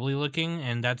and bubbly looking,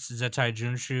 and that's Zetai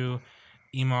Junshu,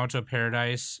 Imoto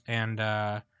Paradise, and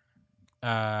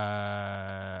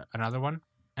another one.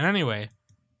 And anyway,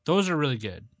 those are really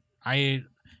good.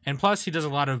 And plus he does a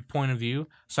lot of point of view,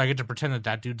 so I get to pretend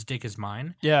that dude's dick is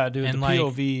mine. Yeah, dude. And the like-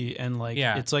 POV and like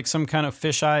Yeah. it's like some kind of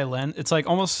fisheye lens. It's like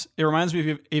almost. It reminds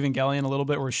me of Evangelion a little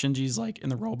bit, where Shinji's like in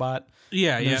the robot.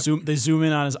 Yeah, And yeah. They zoom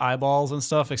in on his eyeballs and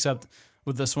stuff. Except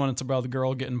with this one, it's about the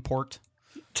girl getting porked.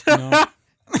 You know?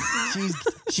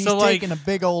 She's So, like- taking a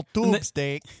big old tube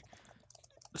steak.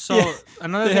 So Yeah.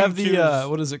 another They thing have too the is-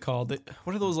 what is it called?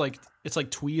 What are those like? It's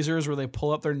like tweezers where they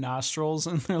pull up their nostrils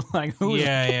and they're like, "Who is-"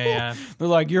 yeah. They're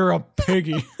like, "You're a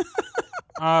piggy."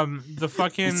 The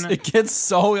fucking It gets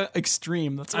so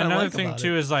extreme. That's what I another like thing about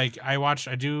too it. is like I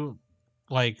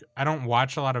don't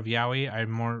watch a lot of yaoi. I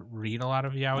more read a lot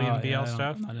of yaoi Oh, and BL yeah,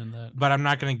 stuff. I'm not in that. But I'm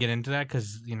not gonna get into that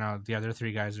because the other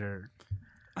three guys are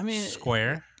I mean,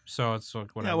 square. So it's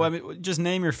like whatever. yeah. Well, I mean, just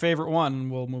name your favorite one,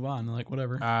 and we'll move on. Like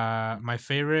whatever. My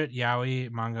favorite yaoi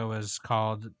manga was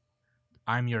called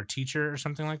 "I'm Your Teacher" or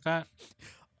something like that.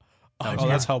 Oh,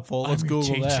 that's helpful. Let's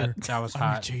Google that. That was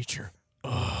hot. Teacher.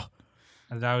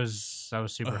 That was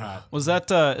super hot. Was that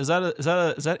is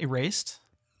that erased?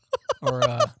 Or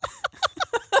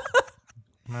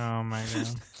Oh my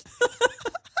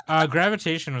god.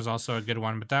 Gravitation was also a good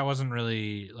one, but that wasn't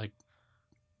really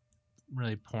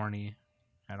really porny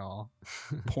at all.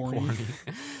 porny?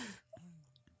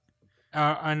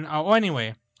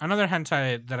 Anyway, another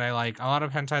hentai that I like, a lot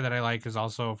of hentai that I like is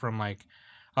also from I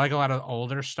like a lot of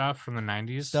older stuff from the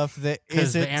 90s. Stuff that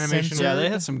 'Cause the isn't animation- Yeah, they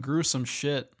censored. had some gruesome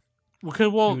shit.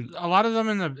 Well, Dude. a lot of them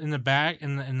in the back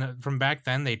from back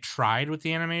then they tried with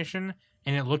the animation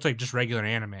and it looked like just regular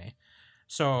anime.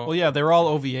 So Well, yeah, they were all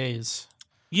OVAs.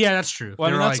 yeah, that's true. Well,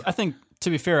 I They mean, were that's, I think to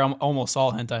be fair, almost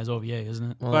all hentai is OVA,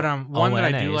 isn't it? but one that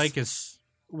I do ONAs. like is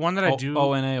one that I do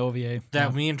ONA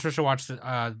that me and Trisha watched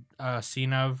a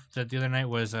scene of that the other night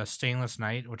was a Stainless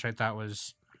Night, which I thought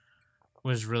was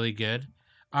really good.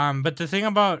 But the thing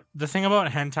about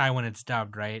hentai when it's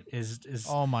dubbed, right, is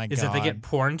Oh my god! is that they get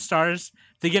porn stars.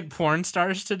 They get porn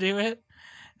stars to do it.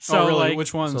 So really? like,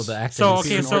 Which ones? So the acting So, is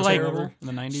okay, even so, more like- terrible. in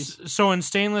the 90s. So in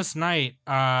Stainless Night,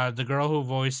 the girl who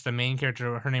voiced the main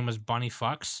character, her name was Bunny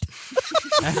Fucks.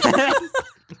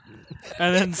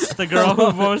 And then the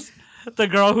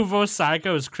girl who voiced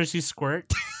Sayaka was Chrissy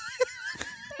Squirt.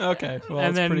 Okay. Well, And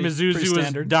it's then pretty Mizuzu was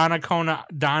standard. Donna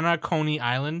Coney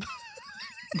Island.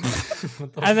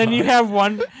 And then you have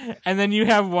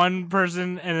one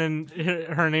person, and then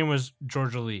her name was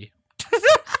Georgia Lee.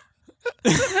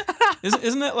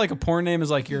 Isn't that like a porn name? Is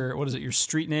like your your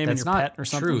street name That's and your not pet or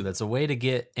something? true. That's a way to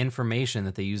get information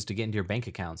that they use to get into your bank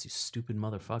accounts. You stupid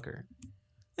motherfucker.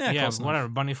 Yeah, Yeah, close enough. whatever.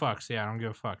 Bunny Fucks. Yeah, I don't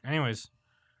give a fuck. Anyways,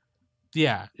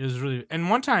 yeah, it was really. And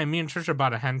one time, me and Trisha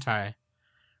bought a hentai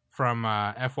from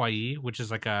FYE, which is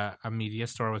like a media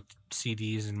store with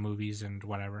CDs and movies and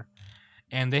whatever.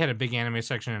 And they had a big anime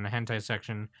section and a hentai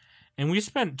section, and we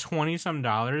spent $20-some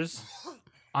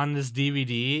on this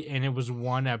DVD, and it was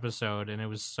one episode, and it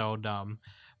was so dumb.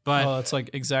 But Well, it's like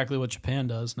exactly what Japan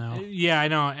does now. yeah, I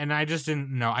know, and I just didn't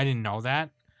know. I didn't know that,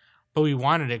 but we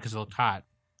wanted it because it looked hot.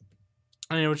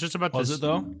 And it was just about Was this. it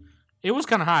though? It was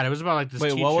kind of hot. It was about like this. Wait,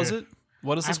 teacher. what was it?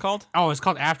 What is this called? Oh, it's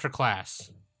called After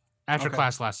Class. After Okay.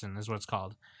 Class Lesson is what it's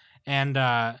called. And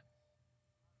I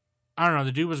don't know.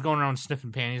 The dude was going around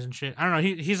sniffing panties and shit. I don't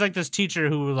know. He's like this teacher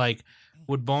who like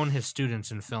would bone his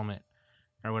students and film it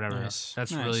or whatever. Nice.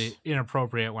 That's Nice. really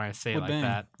inappropriate when I say it Would like bang.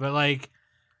 that. But like,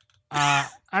 I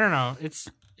don't know.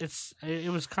 It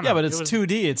was kind of Yeah, but it's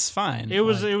 2D. It's fine. It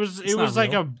was Like, it was it's it was not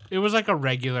like real. a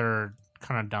regular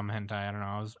kind of dumb hentai. I don't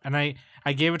know.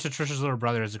 I gave it to Trisha's little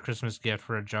brother as a Christmas gift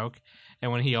for a joke,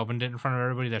 and when he opened it in front of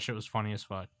everybody, that shit was funny as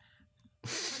fuck.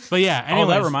 But yeah, anyways, Oh,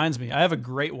 that reminds me. I have a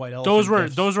great white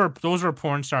elephant. those were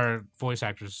porn star voice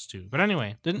actors too. But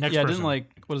anyway, Didn't next didn't person.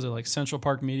 like what is it like Central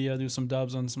Park Media do some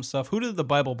dubs on some stuff? Who did the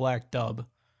Bible Black dub?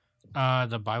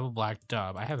 the Bible Black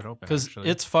dub. I have it open Because actually.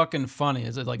 it's fucking funny.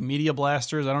 Is it like Media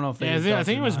Blasters? I don't know if they. Yeah, use I dubs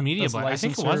think or it was not. Media That's Blasters. I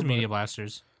think it licensor, was Media but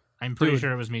Blasters. I'm pretty Dude.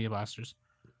 sure it was Media Blasters.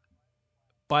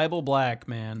 Bible Black,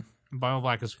 man. Bible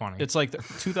Black is funny. It's like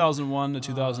 2001 to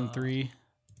 2003.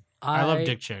 I love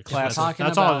dick chicks. Classic. Talking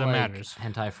That's all about, that like, matters.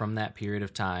 hentai from that period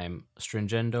of time,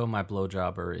 Stringendo, My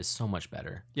Blowjobber, is so much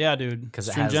better. Yeah, dude. 'Cause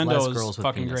it has Stringendo less is girls with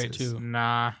fucking great penises. too.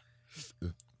 Nah.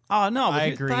 Oh no, but I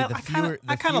agree. but The I kind fewer, of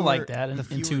I kind of like that in the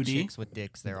fewer 2D. chicks with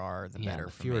dicks there are, the Yeah, better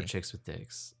the for fewer me. chicks with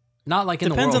dicks. Not like in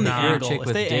Depends the on world. the If you're a angle. chick If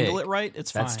with they angle dick, it right,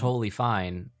 it's that's fine. totally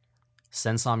fine.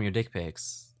 Send some your dick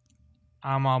pics.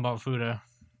 I'm all about Fuda.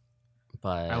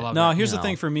 But I love No, it. here's you the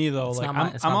thing know, for me though. it's Like not my-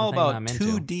 I'm it's not all the thing about I'm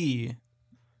into. 2D.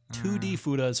 2D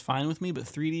Fuda is fine with me, but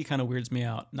 3D kind of weirds me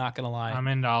out. Not gonna lie. I'm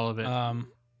into all of it. I'm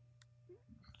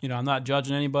not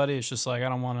judging anybody. It's just like I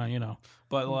don't want to,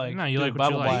 But like, No, you dude, like what you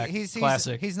Bible like. Black, He's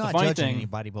classic. He's The not funny judging thing,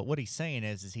 anybody, but what he's saying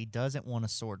is he doesn't want a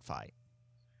sword fight.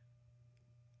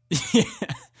 yeah,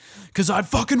 because I'd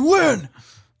fucking win.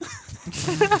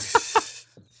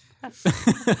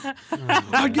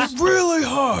 I'd get really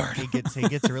hard. He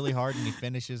gets really hard and he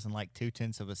finishes in like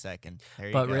 0.2 of a second. There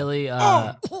you But go. really,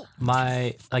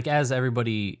 my as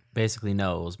everybody basically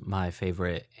knows, my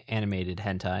favorite animated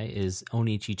hentai is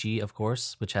Onichichi, of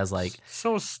course, which has like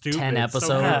so stupid. 10 so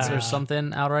episodes bad. or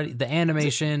something out already. The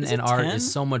animation is it and art 10?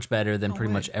 is so much better than No pretty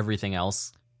way. much everything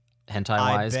else hentai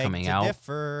I wise beg coming to out.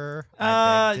 differ.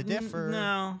 I beg to differ.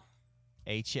 No.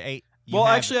 H8. Well,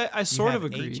 actually, I sort of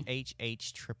agree.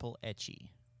 HHH triple etchy.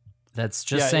 That's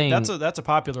just yeah, saying that's a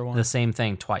popular one. the same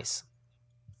thing twice.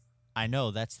 I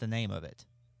know that's the name of it.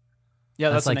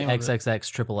 Yeah, That's that's like the name of it. XXX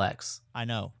triple X. I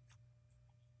know.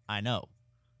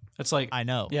 It's like I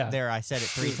know. Yeah. There, I said it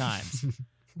 3 times.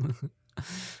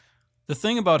 the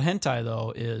thing about hentai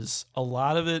though is a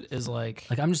lot of it is like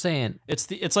Like I'm just saying,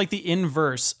 it's like the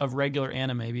inverse of regular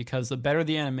anime because the better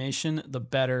the animation, the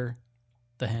better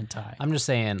the hentai. I'm just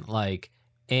saying, like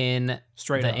in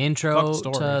Straight the up. intro Fuck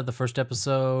story. to the first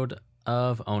episode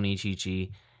of Onichichi,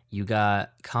 you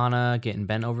got Kana getting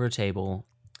bent over a table,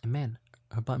 and man,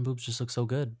 her butt and boobs just look so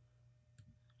good.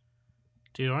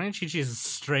 Dude, Onichichi is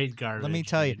straight garbage. Let me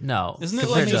tell you. No, Isn't it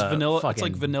compared like just to vanilla? It's fucking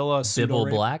like vanilla pseudo Bibble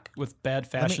rape Black. with bad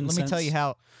Let fashion me tell you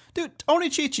how. Dude,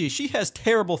 Onichichi, she has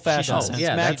terrible fashion does. sense.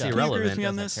 Yeah, Matt, that's do you agree irrelevant. with me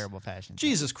on Does have this? terrible fashion.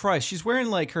 Jesus Christ, she's wearing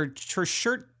like her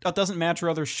shirt doesn't match her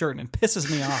other shirt and it pisses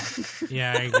me off.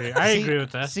 Yeah, I agree. I See- agree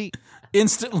with that. See,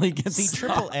 Instantly gets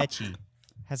Triple Etchy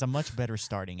has a much better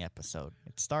starting episode.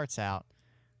 It starts out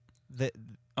the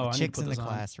Oh, I need to chick's put in the this on.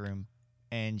 classroom,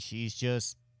 and she's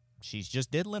just she's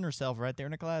just diddling herself right there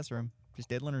in the classroom. Just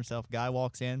diddling herself. Guy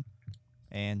walks in,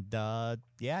 and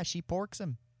yeah, she porks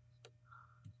him.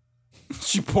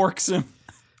 She porks him.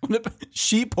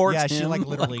 She porks him. Yeah, she like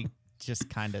literally just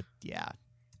kind of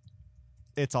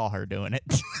It's all her doing it.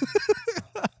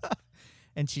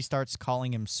 And she starts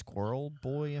calling him Squirrel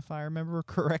Boy, if I remember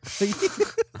correctly.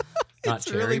 Not It's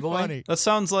Cherry really Boy? funny. That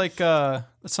sounds like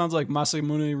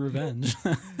Masamune Revenge.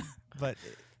 But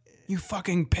You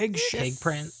fucking pig shit. Pig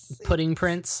print, pudding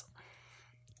prints.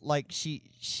 like she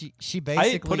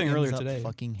basically pudding ends earlier up today.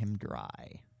 fucking him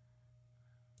dry.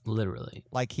 Literally.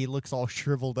 Like he looks all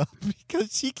shriveled up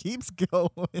because she keeps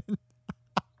going.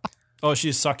 Oh,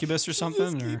 she's succubus or She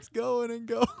something? just Or? keeps going and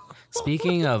going.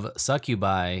 Speaking of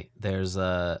succubi, there's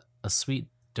a sweet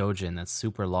dojin that's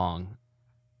super long,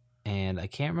 and I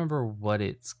can't remember what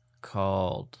it's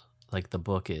called, like the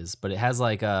book is, but it has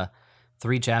like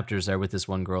 3 chapters there with this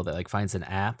one girl that like finds an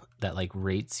app that like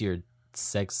rates your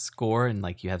sex score, and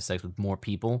like you have sex with more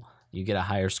people, you get a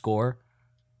higher score.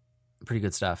 Pretty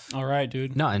good stuff. All right,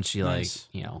 dude. No, and she Nice.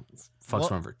 like fucks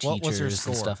one of her What was her teachers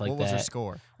score? and stuff like what that. was her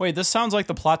score? Wait, this sounds like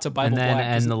the plot to Bible And then- Black.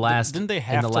 and the last- Didn't they and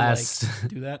have the to last- like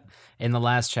do that? In the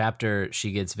last chapter,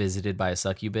 she gets visited by a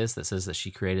succubus that says that she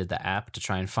created the app to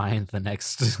try and find the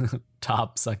next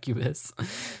top succubus.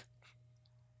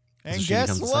 And she guess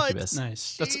becomes a what? succubus.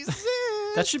 Nice. She's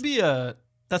That should be that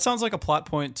sounds like a plot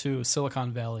point to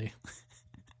Silicon Valley.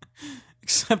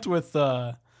 Except with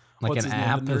Like what's an his name,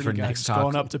 app the nerdy for guy next just top,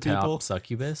 going up to top people.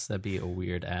 succubus. That'd be a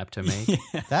weird app to make.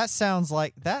 That sounds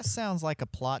like a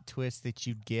plot twist that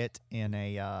you'd get in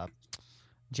a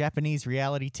Japanese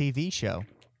reality TV show.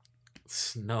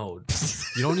 No,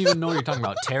 you don't even know what you're talking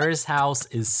about. Terrace House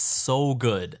is so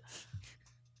good.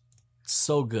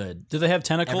 So good. Do they have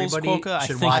tentacles, Everybody Quokka? I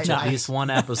should think watch not. at least one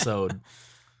episode.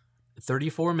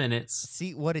 34 minutes.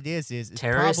 See what it is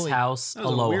Terrace probably, House, That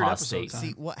was a weird Aloha episode, State. Tom.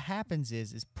 See what happens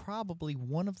is probably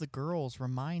one of the girls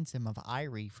reminds him of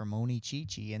Irie from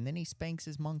Onichichi, and then he spanks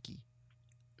his monkey.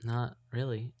 Not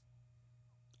really.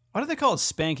 Why do they call it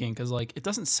spanking? Because like it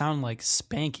doesn't sound like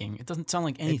spanking. It doesn't sound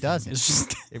like anything. doesn't. It's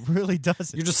just It really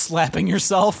doesn't. you're just slapping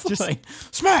yourself. Just- like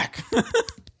smack.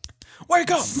 Wake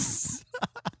up.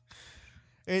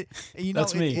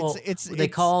 That's me. Well, it's they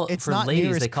call it's for not near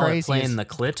ladies. as They call it crazy playing as- the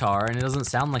clitar, and it doesn't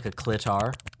sound like a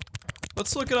clitar.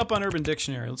 Let's look it up on Urban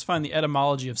Dictionary. Let's find the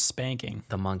etymology of spanking.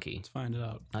 The monkey, Let's find it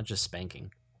out. not just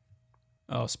spanking.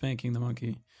 Oh, spanking the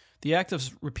monkey. The act of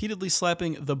repeatedly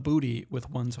slapping the booty with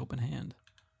one's open hand.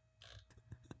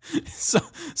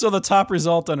 So the top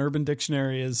result on Urban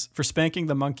Dictionary is for spanking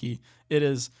the monkey, it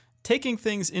is taking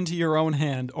things into your own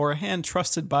hand or a hand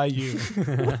trusted by you.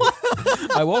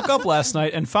 I woke up last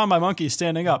night and found my monkey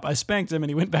standing up. I spanked him and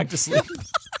he went back to sleep.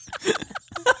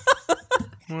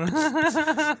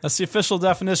 That's the official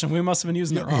definition. We must have been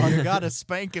using it wrong. You gotta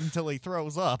spank him till he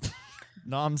throws up.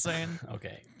 Know what I'm saying?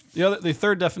 Okay. The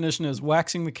third definition is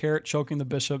waxing the carrot, choking the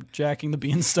bishop, jacking the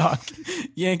beanstalk,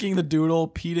 yanking the doodle,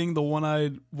 peating the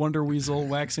one-eyed wonder weasel,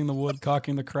 waxing the wood,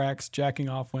 cocking the cracks, jacking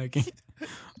off, wanking,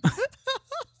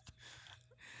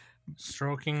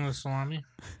 Stroking the salami.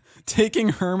 taking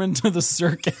Herman to the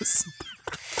circus,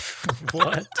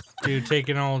 What? Dude,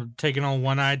 taking old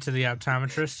one-eyed to the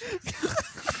optometrist.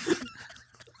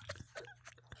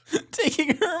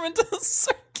 taking Herman to the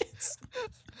circus.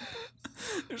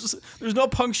 There's no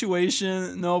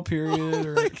punctuation, no period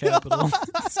or capital.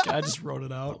 This guy just wrote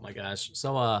it Oh out. my gosh.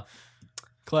 So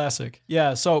Classic.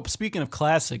 Yeah, so speaking of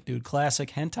classic, dude, classic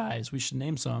hentais, we should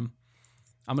name some.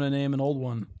 I'm going to name an old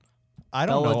one. I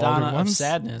don't know older Belladonna of ones.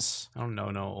 Sadness. I don't know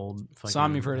no old fucking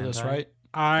Sam, you've heard of this, hentai. right?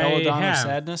 I Belladonna of have.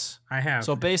 Sadness. I have.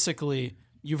 So basically,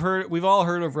 we've all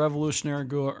heard of Revolutionary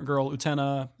Girl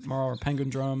Utena, Mara Penguin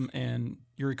Drum, and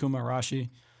Yurikuma Arashi.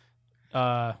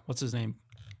 What's his name?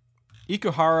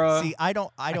 Ikuhara. See, I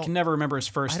don't I can never remember his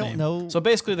first I don't name. know- So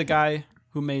basically, the guy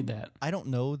who made that. I don't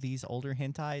know these older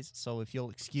hentais, so if you'll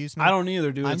excuse me, I don't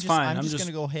either, dude. It's fine. I'm just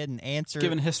gonna go ahead and answer.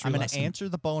 giving a history I'm gonna lesson. answer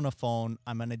the Bonaphone.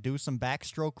 I'm gonna do some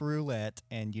backstroke roulette,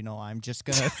 and I'm just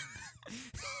gonna.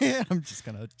 I'm just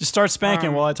gonna. just start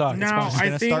spanking while I talk. No, It's fine.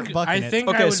 gonna I start think bucking it.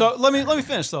 I Okay, would, so let me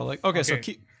finish though. Like, okay, so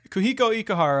Okay. Kuhiko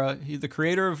Ikuhara, the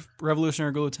creator of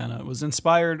Revolutionary Girl Utena, was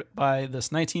inspired by this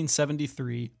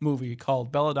 1973 movie called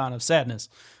Belladonna of Sadness,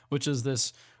 which is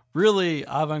this really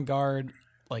avant-garde,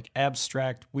 like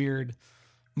abstract, weird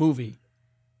movie,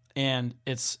 and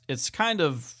it's kind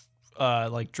of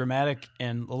like dramatic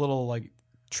and a little like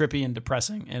trippy and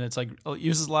depressing, and it's like it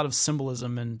uses a lot of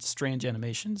symbolism and strange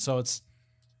animation. So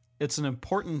it's an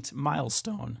important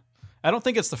milestone. I don't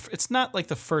think it's not like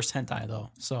the first hentai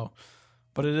though. So,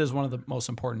 but it is one of the most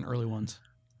important early ones.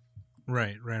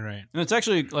 Right. And it's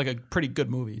actually like a pretty good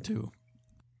movie too.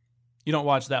 You don't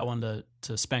watch that one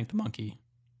to spank the monkey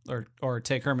or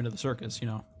take Herman to the circus, you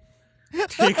know.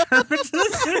 Take Herman to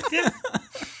the circus.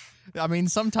 I mean,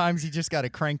 sometimes you just got to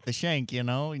crank the shank, you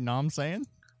know? You know what I'm saying?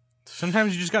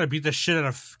 Sometimes you just got to beat the shit out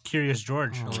of Curious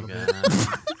George a little bit.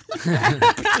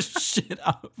 Shit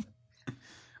out.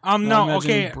 No,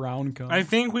 okay. Brown cum. I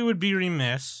think we would be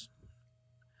remiss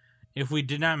if we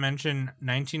did not mention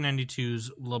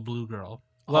 1992's La Blue Girl.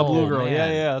 La Blue Oh, Girl.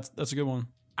 man. Yeah, that's a good one.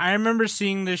 I remember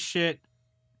seeing this shit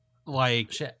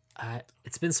like Shit,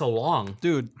 it's been so long.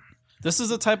 Dude, this is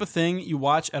the type of thing you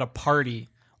watch at a party.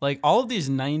 Like all of these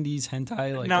 90s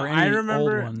hentai, like Now, or any I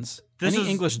remember old ones, this any is-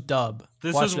 English dub,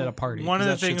 this watch is it at a party. one of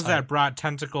 'cause the things shit's that hype. brought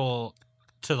Tentacle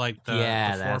to like the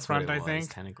That's forefront, what I it was, think.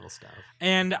 tentacle stuff.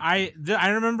 And I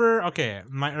remember, okay,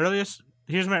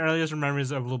 here's my earliest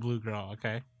memories of La Blue Girl,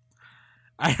 okay?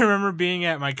 I remember being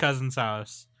at my cousin's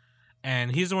house,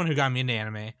 and he's the one who got me into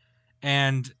anime,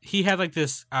 and he had like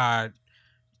this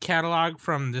catalog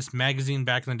from this magazine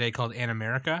back in the day called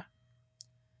Animerica,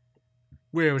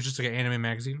 where it was just like an anime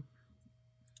magazine.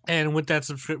 And with that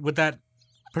with that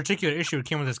particular issue, it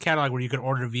came with this catalog where you could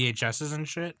order VHSs and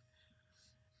shit.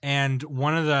 And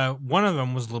one of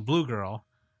them was La Blue Girl,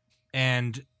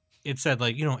 and it said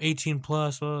like 18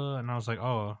 plus, and I was like,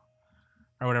 oh,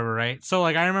 or whatever, right? So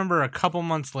like I remember a couple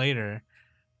months later,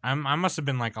 I must have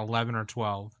been like 11 or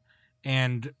 12,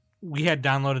 and we had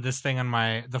downloaded this thing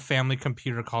on the family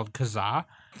computer called Kazaa,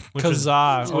 which was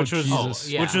Jesus.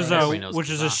 yeah, which was everybody knows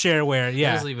which is a Kazaa. shareware,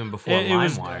 yeah. That was even before It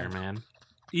was- LimeWire, man.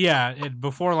 Yeah,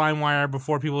 before LimeWire,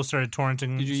 before people started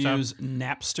torrenting Did you stuff. use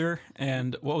Napster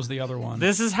and what was the other one?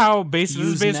 This is how basically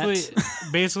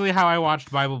Usenet. basically how I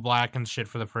watched Bible Black and shit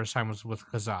for the first time was with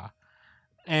Kazaa.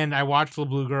 And I watched La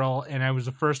Blue Girl, and it was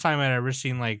the first time I'd ever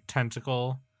seen like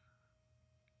tentacle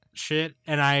shit,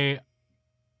 and I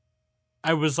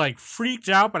was like freaked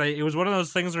out, but it was one of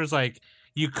those things where it's like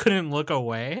you couldn't look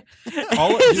away.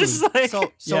 All- It's dude, just like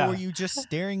So Yeah. were you just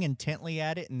staring intently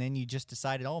at it, and then you just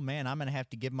decided, oh man, I'm gonna have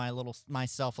to give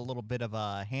myself a little bit of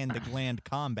a hand to gland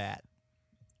combat?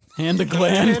 Hand to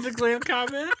gland. Hand to gland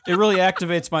comment. It really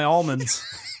activates my almonds.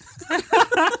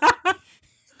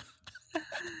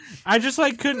 I just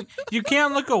like couldn't. You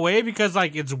can't look away because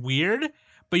like it's weird,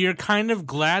 but you're kind of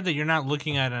glad that you're not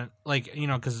looking at it, like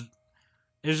because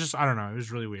it's just I don't know. It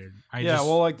was really weird.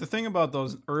 Well, like the thing about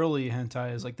those early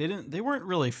hentai is like they weren't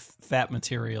really fat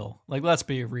material. Like let's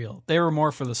be real, they were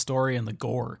more for the story and the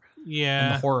gore and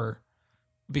yeah. the horror,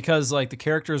 because like the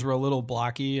characters were a little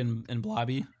blocky and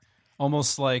blobby,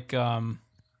 almost like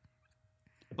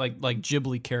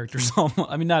Ghibli characters. Almost.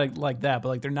 I mean, not like that, but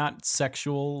like they're not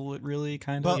sexual, really,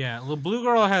 kind of. Yeah, the Blue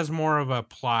Girl has more of a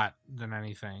plot than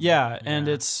anything. Yeah, and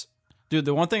it's dude.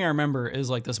 The one thing I remember is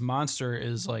like this monster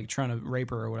is like trying to rape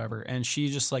her or whatever, and she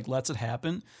just like lets it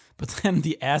happen. But then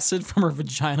the acid from her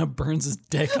vagina burns his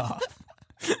dick off.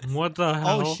 What the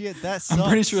hell? Oh shit, that sucks. I'm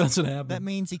pretty sure that's what happened. That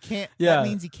means he can't. Yeah. That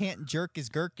means he can't jerk his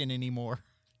gherkin anymore.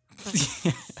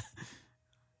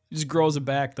 He just grows it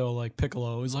back though, like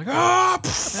Piccolo. He's like, ah!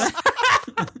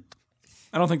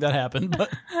 I don't think that happened, but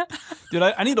dude,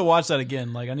 I need to watch that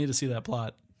again. Like, I need to see that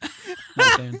plot.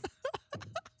 Not saying.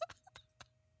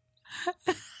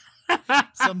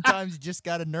 Sometimes you just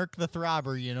gotta nerk the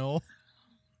throbber, you know.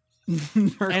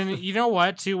 And you know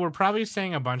what? Too, we're probably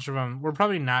saying a bunch of them. We're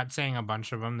probably not saying a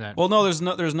bunch of them. That Well, no,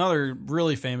 there's another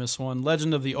really famous one,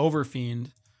 Legend of the Overfiend.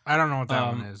 I don't know what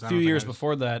that one is. A few years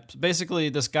before that. Basically,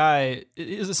 this guy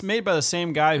is made by the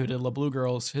same guy who did La Blue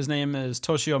Girls. His name is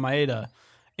Toshio Maeda,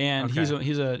 and Okay.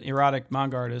 he's an erotic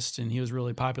manga artist, and he was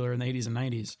really popular in the 80s and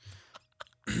 90s.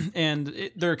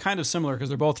 And they're kind of similar because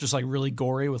they're both just like really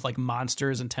gory with like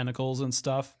monsters and tentacles and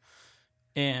stuff.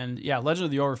 And yeah, Legend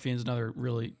of the Overfiend is another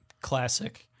really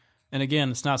classic. And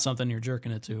again, it's not something you're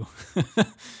jerking it to.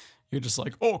 You're just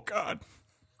like, oh god.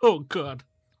 Oh god.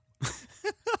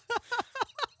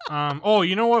 Oh,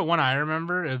 you know what one I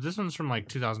remember? This one's from like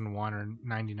 2001 or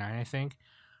 99, I think.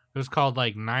 It was called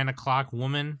like 9 O'Clock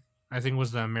Woman, I think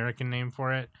was the American name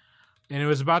for it. And it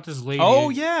was about this lady. Oh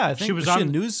yeah, I think She was she on- a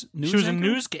news. She was a anchor?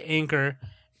 news anchor.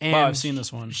 And Wow, I've seen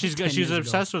this one. She's 10 years ago.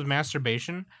 obsessed with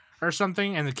masturbation or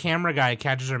something, and the camera guy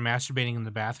catches her masturbating in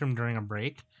the bathroom during a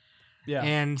break. Yeah.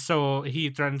 And so he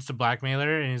threatens to blackmail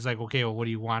her, and he's like, okay, well, what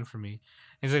do you want from me?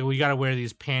 And he's like, well, you got to wear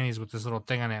these panties with this little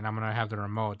thing on it, and I'm going to have the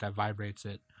remote that vibrates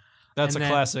it. That's and a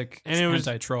then- classic and it was-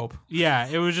 anti-trope. Yeah,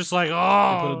 it was just like, They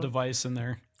oh. put a device in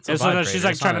there. And so then she's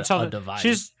like trying to tell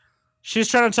she's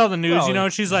trying to tell the news, Well, you know,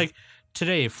 she's like,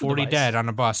 today 40 device. dead on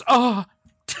a bus. Oh.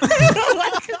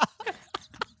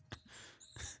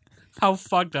 How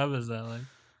fucked up is that? Like,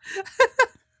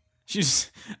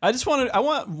 I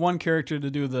want one character to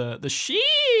do the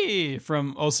she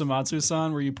from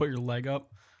Osamatsu-san, where you put your leg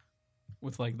up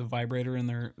with like the vibrator in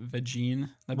their vagine.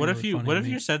 That'd be What if really you funny what to if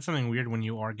me. you said something weird when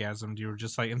you orgasmed? You were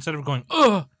just like, instead of going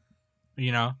ugh,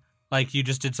 you know, like you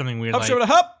just did something weird. Hup, like, shabba,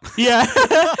 hup. yeah.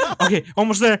 Okay,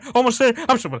 almost there.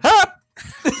 I'm sure. Hop.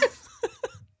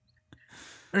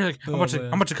 Or you're like, I'm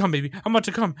about to come, baby. I'm about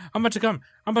to come.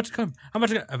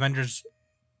 Avengers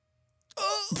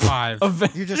 5.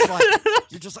 You're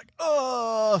just like,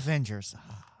 oh, Avengers.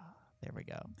 There we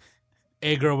go.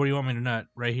 Hey, girl, where do you want me to nut?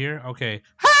 Right here? Okay.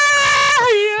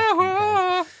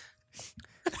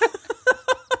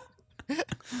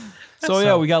 So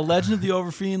yeah, we got Legend of the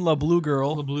Overfiend, La Blue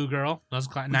Girl. The blue girl. That's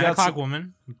 9 got o'clock some-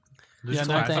 woman. This Yeah, is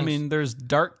no, classic. I mean, there's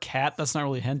Dark Cat. That's not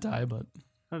really hentai, but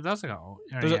That's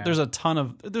like there's a ton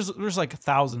of there's like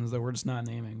thousands that we're just not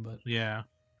naming, but yeah.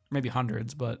 maybe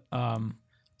hundreds. But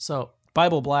So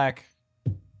Bible Black,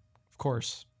 of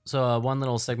course. So one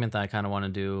little segment that I kind of want to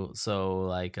do. So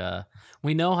like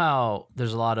we know how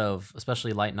there's a lot of,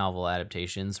 especially light novel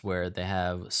adaptations, where they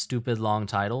have stupid long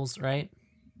titles, right?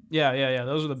 Yeah.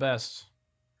 Those are the best.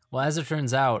 Well, as it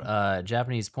turns out,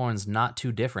 Japanese porn's not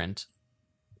too different.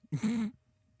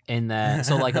 In that,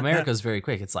 so like America's very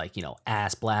quick. It's like, you know,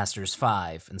 Ass Blasters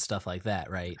 5 and stuff like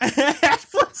that, right?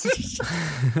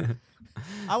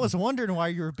 I was wondering why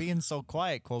you were being so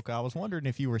quiet, Quokka. I was wondering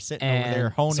if you were sitting over And there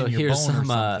honing so your here's bone or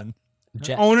some,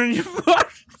 something. Owning your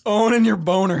Owning your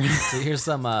boner. So here's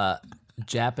some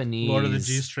Japanese Lord of the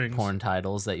G-strings. porn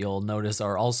titles that you'll notice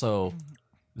are also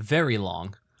very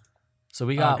long. So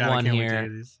we Oh, got God, I one can't wait to here. hear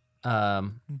these.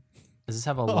 Does this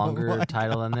have a my longer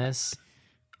title than this?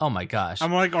 Oh my gosh.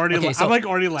 I'm like already. Okay, so- I'm like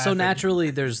already laughing. So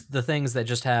naturally, there's the things that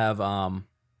just have,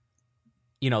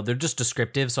 you know, they're just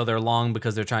descriptive, so they're long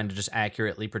because they're trying to just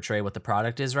accurately portray what the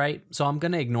product is, right? So I'm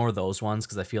gonna ignore those ones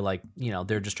because I feel like, you know,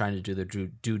 they're just trying to do their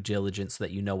due diligence so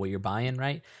that you know what you're buying,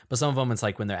 right? But some of them, it's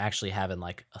like when they're actually having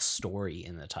like a story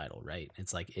in the title, right?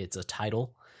 It's like it's a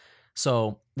title.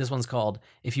 So this one's called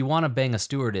 "If You Want to Bang a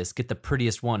Stewardess, Get the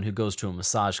Prettiest One Who Goes to a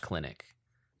Massage Clinic."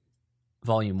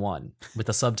 Volume 1 with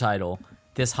the subtitle,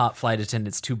 "This hot flight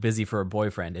attendant's too busy for a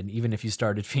boyfriend, and even if you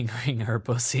started fingering her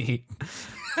pussy,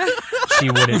 she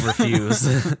wouldn't refuse."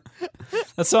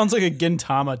 That sounds like a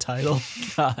Gintama title.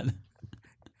 God.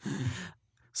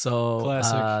 So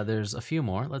Classic. there's a few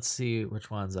more. Let's see which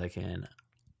ones I can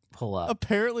pull up.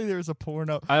 Apparently, there's a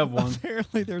porno. I have one.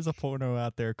 Apparently, there's a porno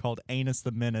out there called Anus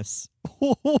the Menace.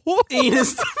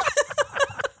 Anus.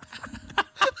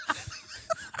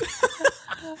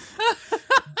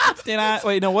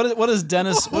 Wait, no. What is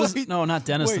Dennis? What is? Wait, No, not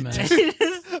Dennis the wait.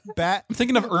 Menace. Bat. I'm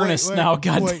thinking of Ernest wait, now. wait,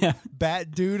 Goddamn.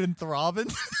 Bat Dude and Throbbing.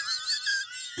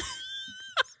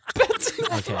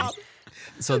 Okay.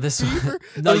 So this one,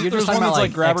 no, you're There's just talking one about that's like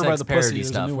like grab her by XX the pussy. parody There's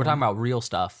a stuff. new We're one. talking about real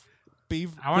stuff. Beef.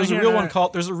 I want There's to a hear real one that.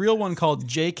 called. There's a real one called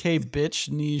J.K. Bitch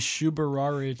ni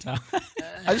Shubarari.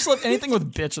 I just love anything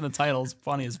with bitch in the title. Is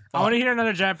funny as fuck. I want to hear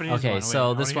another Japanese one. Okay, Wait,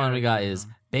 so I this wanna hear one we another got one. is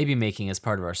baby making as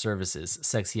part of our services.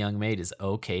 Sexy young maid is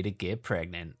okay to get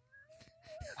pregnant.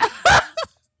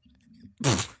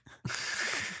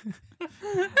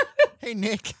 Hey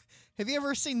Nick, have you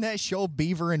ever seen that show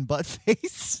Beaver and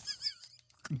Buttface?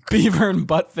 Beaver and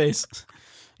Buttface.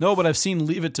 No, but I've seen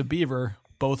Leave It to Beaver,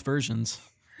 both versions.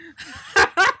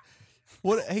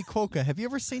 What? Hey Quokka, have you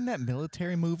ever seen that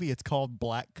military movie? It's called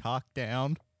Black Cock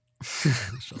Down. Shut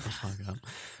the fuck up.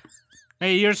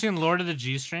 Hey, you ever seen Lord of the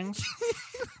G-Strings?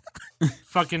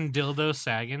 Fucking dildo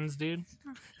saggins, dude.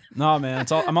 No, man,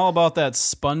 I'm all about that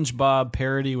SpongeBob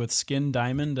parody with Skin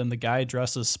Diamond and the guy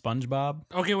dressed as SpongeBob.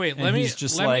 Okay, wait. And Let me he's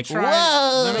just let like, me try.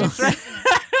 "Whoa!" Let me try.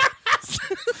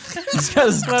 He's got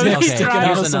his Let me dick Okay, sticking try. out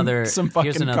here's of another some fucking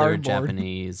here's another cardboard.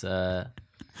 Japanese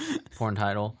porn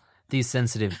title. These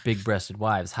sensitive, big-breasted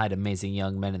wives hide amazing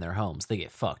young men in their homes. They get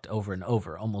fucked over and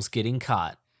over, almost getting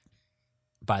caught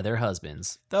by their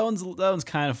husbands. That one's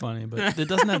kind of funny, but it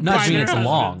doesn't have. Not By mean their it's husbands.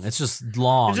 long. It's just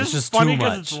long. It's just too funny much.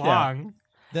 because it's long.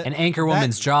 That- An anchor that-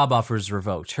 woman's job offer is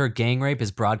revoked. Her gang rape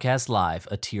is broadcast live.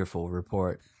 A tearful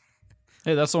report.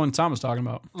 Hey, that's the one Tom was talking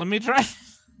about. Let me try.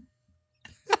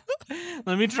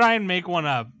 Let me try and make one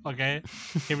up. Okay,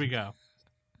 here we go.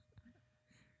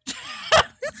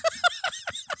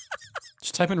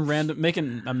 Just type in random,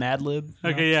 making a Mad Lib. you know?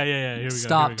 Okay, yeah. Here we go.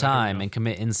 Stop here we go, time here we and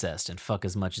commit incest and fuck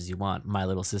as much as you want. My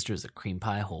little sister is a cream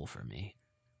pie hole for me.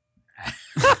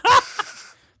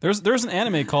 There's an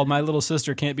anime called My Little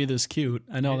Sister Can't Be This Cute.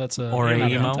 I know that's a Or go. a Here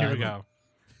we emo. go. Here we go.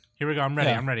 Here we go. I'm ready.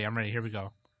 Yeah. I'm ready. Here we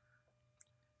go.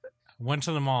 Went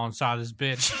to the mall and saw this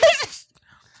bitch,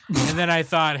 and then I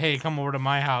thought, hey, come over to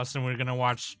my house and we're gonna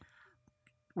watch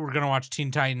Teen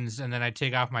Titans. And then I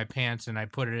take off my pants and I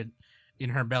put it in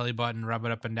her belly button, rub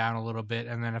it up and down a little bit,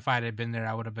 and then if I had been there,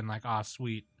 I would have been like, "Oh,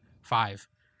 sweet, 5."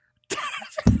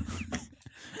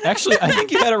 Actually, I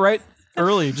think you had it right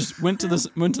early. Just went to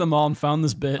the mall and found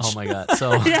this bitch. Oh my god!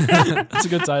 So That's a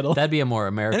good title. that'd be a more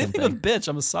American Anything thing. with bitch,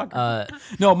 I'm a sucker.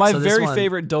 No, my so this very one-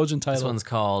 favorite Dojin This title. one's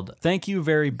called. Thank you,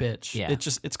 very bitch. Yeah.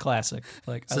 It's classic.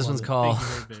 Like I This love one's it. called.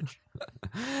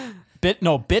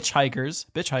 bitch hikers.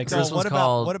 Bitch hikers. So this one's what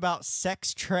called- about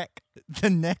Sex Trek: The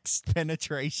Next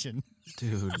Penetration?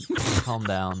 Dude, calm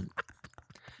down.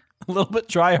 A little bit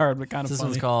try hard, but kind of This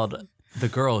funny. one's called "The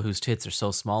Girl Whose Tits Are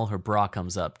So Small Her Bra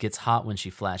Comes Up, Gets Hot When She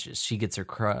Flashes. She Gets Her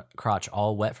Crotch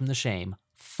All Wet From the Shame."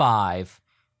 5.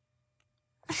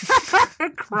 Her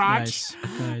crotch,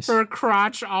 Nice. her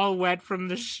crotch all wet from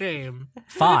the shame.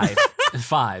 5.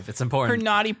 5. It's Her important.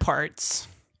 naughty parts.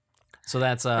 So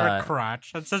that's Her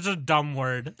crotch. That's such a dumb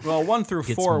word. Well, 1 through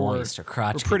gets 4 moist. Her were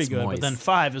crotch pretty gets good, moist. but then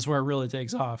 5 is where it really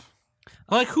takes off.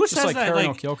 Like, who Just says like that? Karen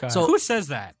Like, Okyokai. So- who says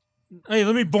that? Hey,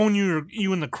 let me bone you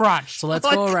in the crotch. So let's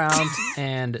go around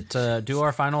and to do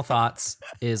our final thoughts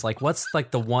is like what's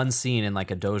like the one scene in like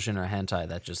a doujin or a hentai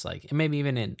that just like and maybe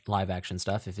even in live action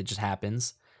stuff if it just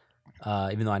happens.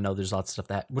 Even though I know there's lots of stuff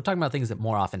that we're talking about things that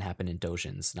more often happen in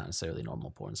doujins, not necessarily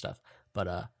normal porn stuff,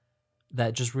 but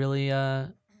that just really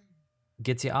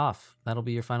gets you off. That'll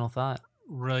be your final thought.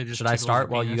 Really, just Should I tickles start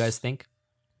the while you penis. guys think?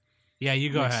 Yeah,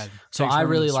 you go Yes. ahead. So Takes I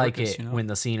over really the like circus, it you know? when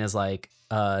the scene is like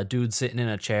a dude sitting in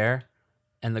a chair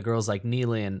and the girl's like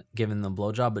kneeling, giving them a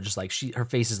blowjob, but just like her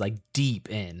face is like deep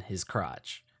in his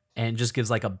crotch and just gives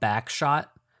like a back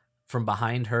shot from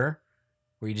behind her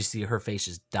where you just see her face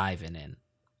just diving in.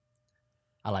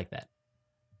 I like that.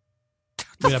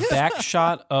 Wait, a back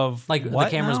shot of Like what the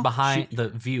camera's now? behind, the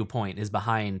viewpoint is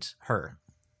behind her,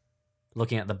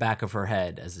 looking at the back of her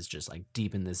head as it's just like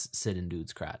deep in this sitting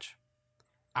dude's crotch.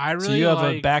 I really So you have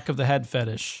like, a back of the head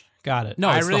fetish. Got it. No,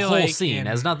 I it's really the whole like scene.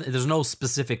 in- There's no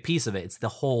specific piece of it. It's the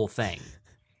whole thing.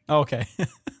 Okay.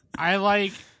 I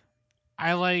like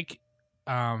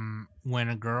when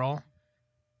a girl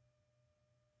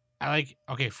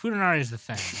okay, Futanari is the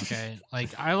thing, okay? Like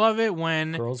I love it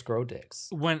when Girls grow dicks.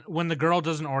 when the girl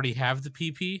doesn't already have the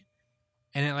PP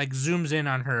and it like zooms in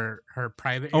on her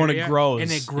private Oh, and it area grows,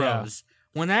 and it yeah. grows.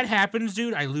 When that happens,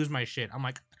 dude, I lose my shit. I'm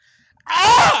like,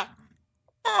 ah!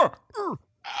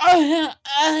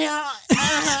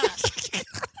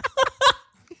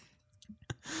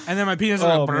 And then my penis is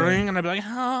Oh, like burning, man. and I'd be like,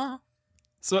 huh?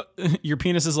 So your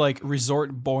penis is like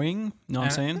resort boing. Know what I'm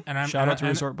And- saying? and I'm- Shout and- out to and-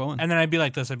 resort boing. And then I'd be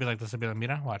like this. I'd be like,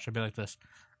 mira, watch. I'd be like this.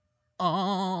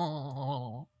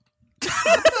 Oh.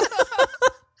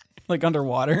 Like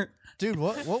underwater. Dude,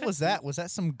 what was that? Was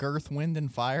that some girth, wind,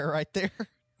 and fire right there?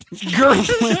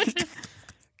 Girth.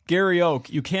 Gary Oak.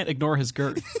 You can't ignore his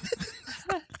girth.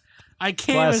 I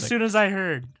came Classic. as soon as I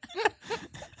heard.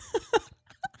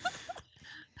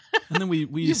 And then we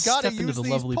You've got to step into use the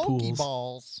these lovely pools.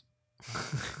 Pokeballs.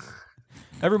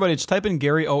 Everybody, just type in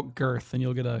Gary Oak girth, and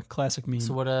you'll get a classic meme.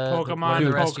 So what? Pokemon what are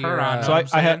the rest poke of your, her on. So know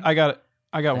what I'm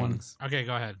I got one. things? Okay,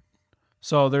 go ahead.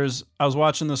 So I was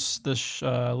watching this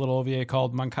little OVA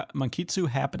called Mankitsu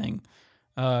Happening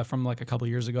from like a couple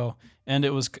years ago, and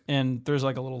there's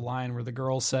like a little line where the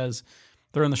girl says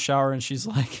they're in the shower and she's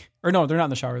like, or no, they're not in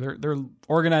the shower, they're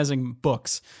organizing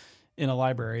books in a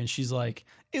library, and she's like,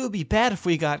 it would be bad if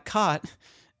we got caught.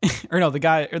 Or no, the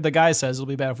guy says it'll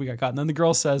be bad if we got caught, and then the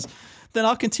girl says, then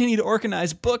I'll continue to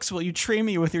organize books while you train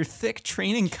me with your thick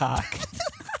training cock.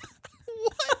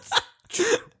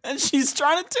 And she's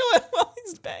trying to do it while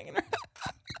he's banging her.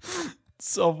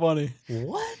 So funny.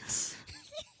 What?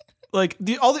 Like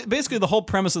basically the whole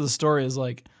premise of the story is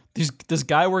like this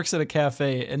guy works at a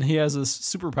cafe and he has this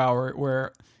superpower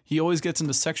where he always gets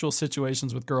into sexual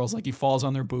situations with girls, like he falls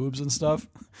on their boobs and stuff.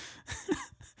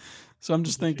 So I'm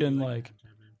just thinking like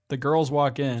the girls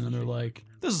walk in and they're like,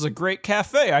 "This is a great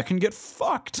cafe. I can get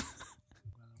fucked."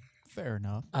 Fair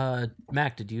enough.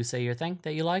 Mac, did you say your thing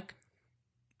that you like?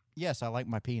 Yes, I like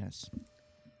my penis.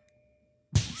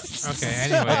 Okay,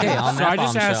 anyway. Okay, on So that I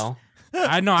just asked. bombshell.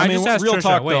 I know. I mean, just asked real Trisha.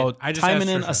 talk Wait, though, I just asked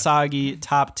Taimanin Trisha. Asagi,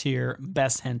 top tier,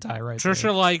 best hentai right Trisha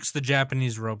there. likes the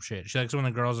Japanese rope shit. She likes when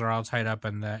the girls are all tied up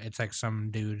and it's like some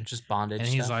dude, Just bondage. and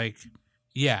he's stuff. like,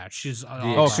 yeah, she's.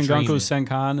 Yeah, Oh, extreme. Kanganku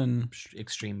Senkan and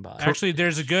Extreme bond. Actually,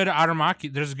 there's a good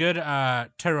Aramaki. There's a good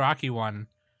Teruaki one,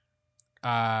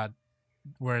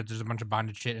 where there's a bunch of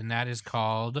bondage shit, and that is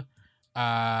called,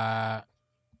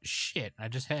 shit. I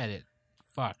just had it.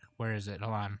 Fuck. Where is it?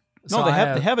 Hold on. no, So they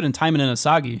I have it in Taimanin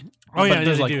Asagi. Oh, yeah, but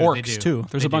there's they like do, orcs they do. too.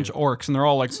 There's They a bunch do. of orcs, and they're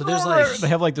all like. So there's like they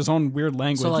have like this own weird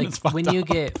language. So and like it's fucked when you up.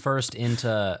 get first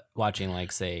into watching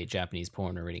like say Japanese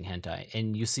porn or reading hentai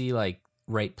and you see like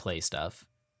rape play stuff,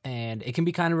 And it can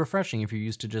be kind of refreshing if you're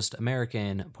used to just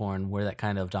American porn where that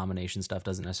kind of domination stuff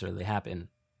doesn't necessarily happen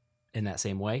in that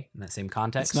same way, in that same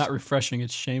context. It's not refreshing.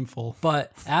 It's shameful.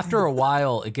 But after a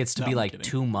while, it gets to No, be I'm like kidding.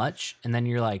 too much. And then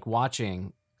you're like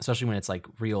watching, especially when it's like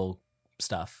real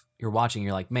stuff. You're watching,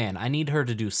 you're like, man, I need her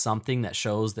to do something that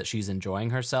shows that she's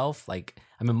enjoying herself. Like,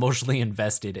 I'm emotionally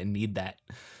invested and need that.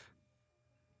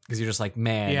 Because you're just like,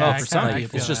 man, Yeah, I for kinda somebody,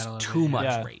 feel it's that just a little too bit, much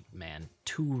yeah. rape, man.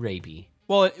 Too rapey.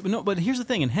 Well, no, but here's the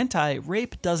thing: in hentai,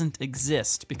 rape doesn't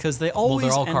exist because they always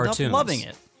they're all end cartoons. up loving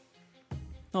it.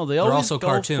 No, they They're always also go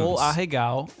cartoons. full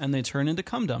ahegao and they turn into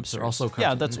cum dumpsters. They're also yeah,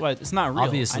 cartoons. that's why it's not real. I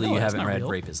Obviously, know you it's haven't not read real.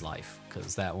 Rape is Life,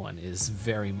 because that one is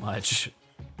very much.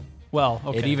 Well,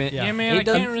 okay, It even yeah. Yeah, man, I it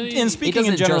doesn't, can't really- And it speaking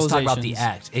doesn't in just talk about the generalizations-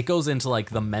 act. It goes into like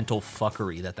the mental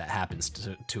fuckery that happens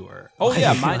to her. Oh Like-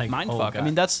 yeah, like, mind oh, fuck. I God.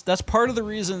 mean, that's part of the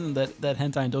reason that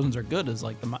hentai and dojins are good is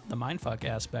like the mind fuck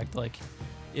aspect. Like,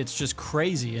 it's just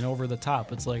crazy and over the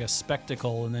top. It's like a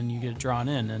spectacle, and then you get drawn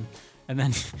in, and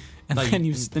then No, then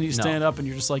you no. stand up and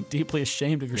you're just like deeply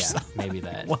ashamed of yeah, yourself. maybe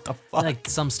that. What the fuck? Like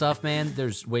some stuff, man.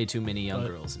 There's way too many young But-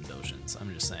 girls in dojins.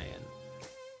 I'm just saying.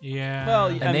 Yeah. Well,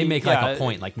 And I they mean, make yeah, like a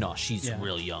point, like, no, she's yeah.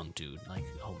 real young, dude. Like,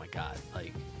 oh my god,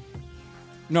 like,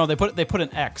 No, they put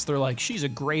an X. They're like, she's a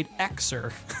great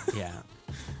Xer. yeah.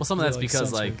 Well, some of that's Really because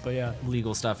censored, like but yeah.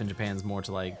 legal stuff in Japan's more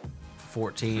to like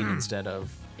 14 instead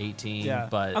of 18. Yeah.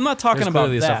 But I'm not talking there's about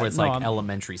clearly the stuff that. where it's No, like I'm-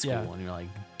 elementary school, yeah. and you're like,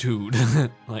 dude,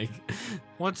 like,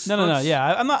 What's No.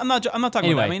 Yeah, I'm not talking about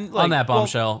Anyway, that. I mean, on like, that well,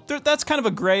 bombshell. that's kind of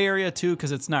a gray area too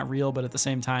because it's not real, but at the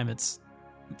same time, it's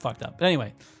fucked up. But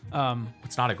anyway,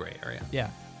 it's not a gray area. yeah.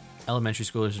 Elementary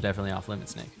schoolers are definitely off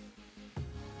limits, Nick.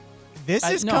 This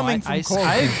is coming from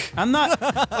Corey. I'm not.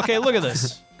 Okay, look at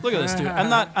this. Look at this, dude.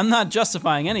 I'm not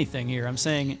justifying anything here. I'm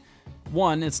saying,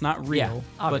 one, it's not real,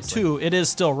 but obviously. two, it is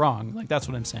still wrong. Like that's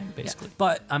what I'm saying, basically.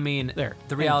 But I mean, There.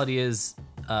 the reality is,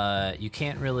 you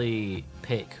can't really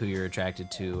pick who you're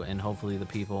attracted to, and hopefully, the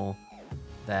people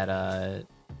that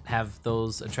have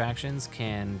those attractions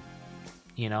can,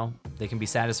 they can be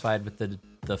satisfied with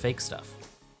the fake stuff.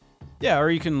 Yeah,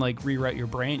 or you can like rewrite your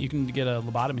brain. You can get a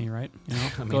lobotomy, right? You know,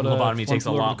 I mean, Go to lobotomy One takes a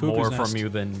Flew Over lot the Cuckoo's more Nest. from you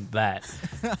than that.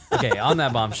 Okay, on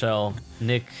that bombshell,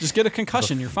 Nick. Just get a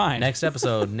concussion. You're fine. Next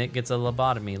episode, Nick gets a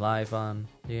lobotomy live on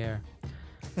the air.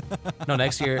 No,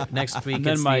 next week and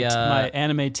then it's my the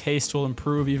anime taste will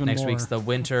improve even next more. week's the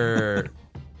winter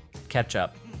catch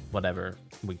up, whatever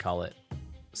we call it.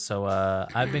 So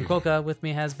I've been Quokka. With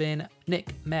me has been Nick,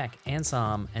 Mac, and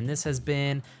Sam, and this has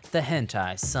been the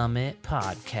Hentai Summit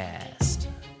Podcast.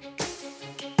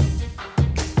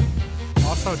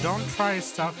 Also, don't try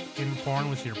stuff in porn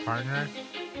with your partner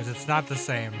because it's not the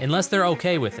same. Unless they're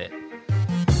okay with it.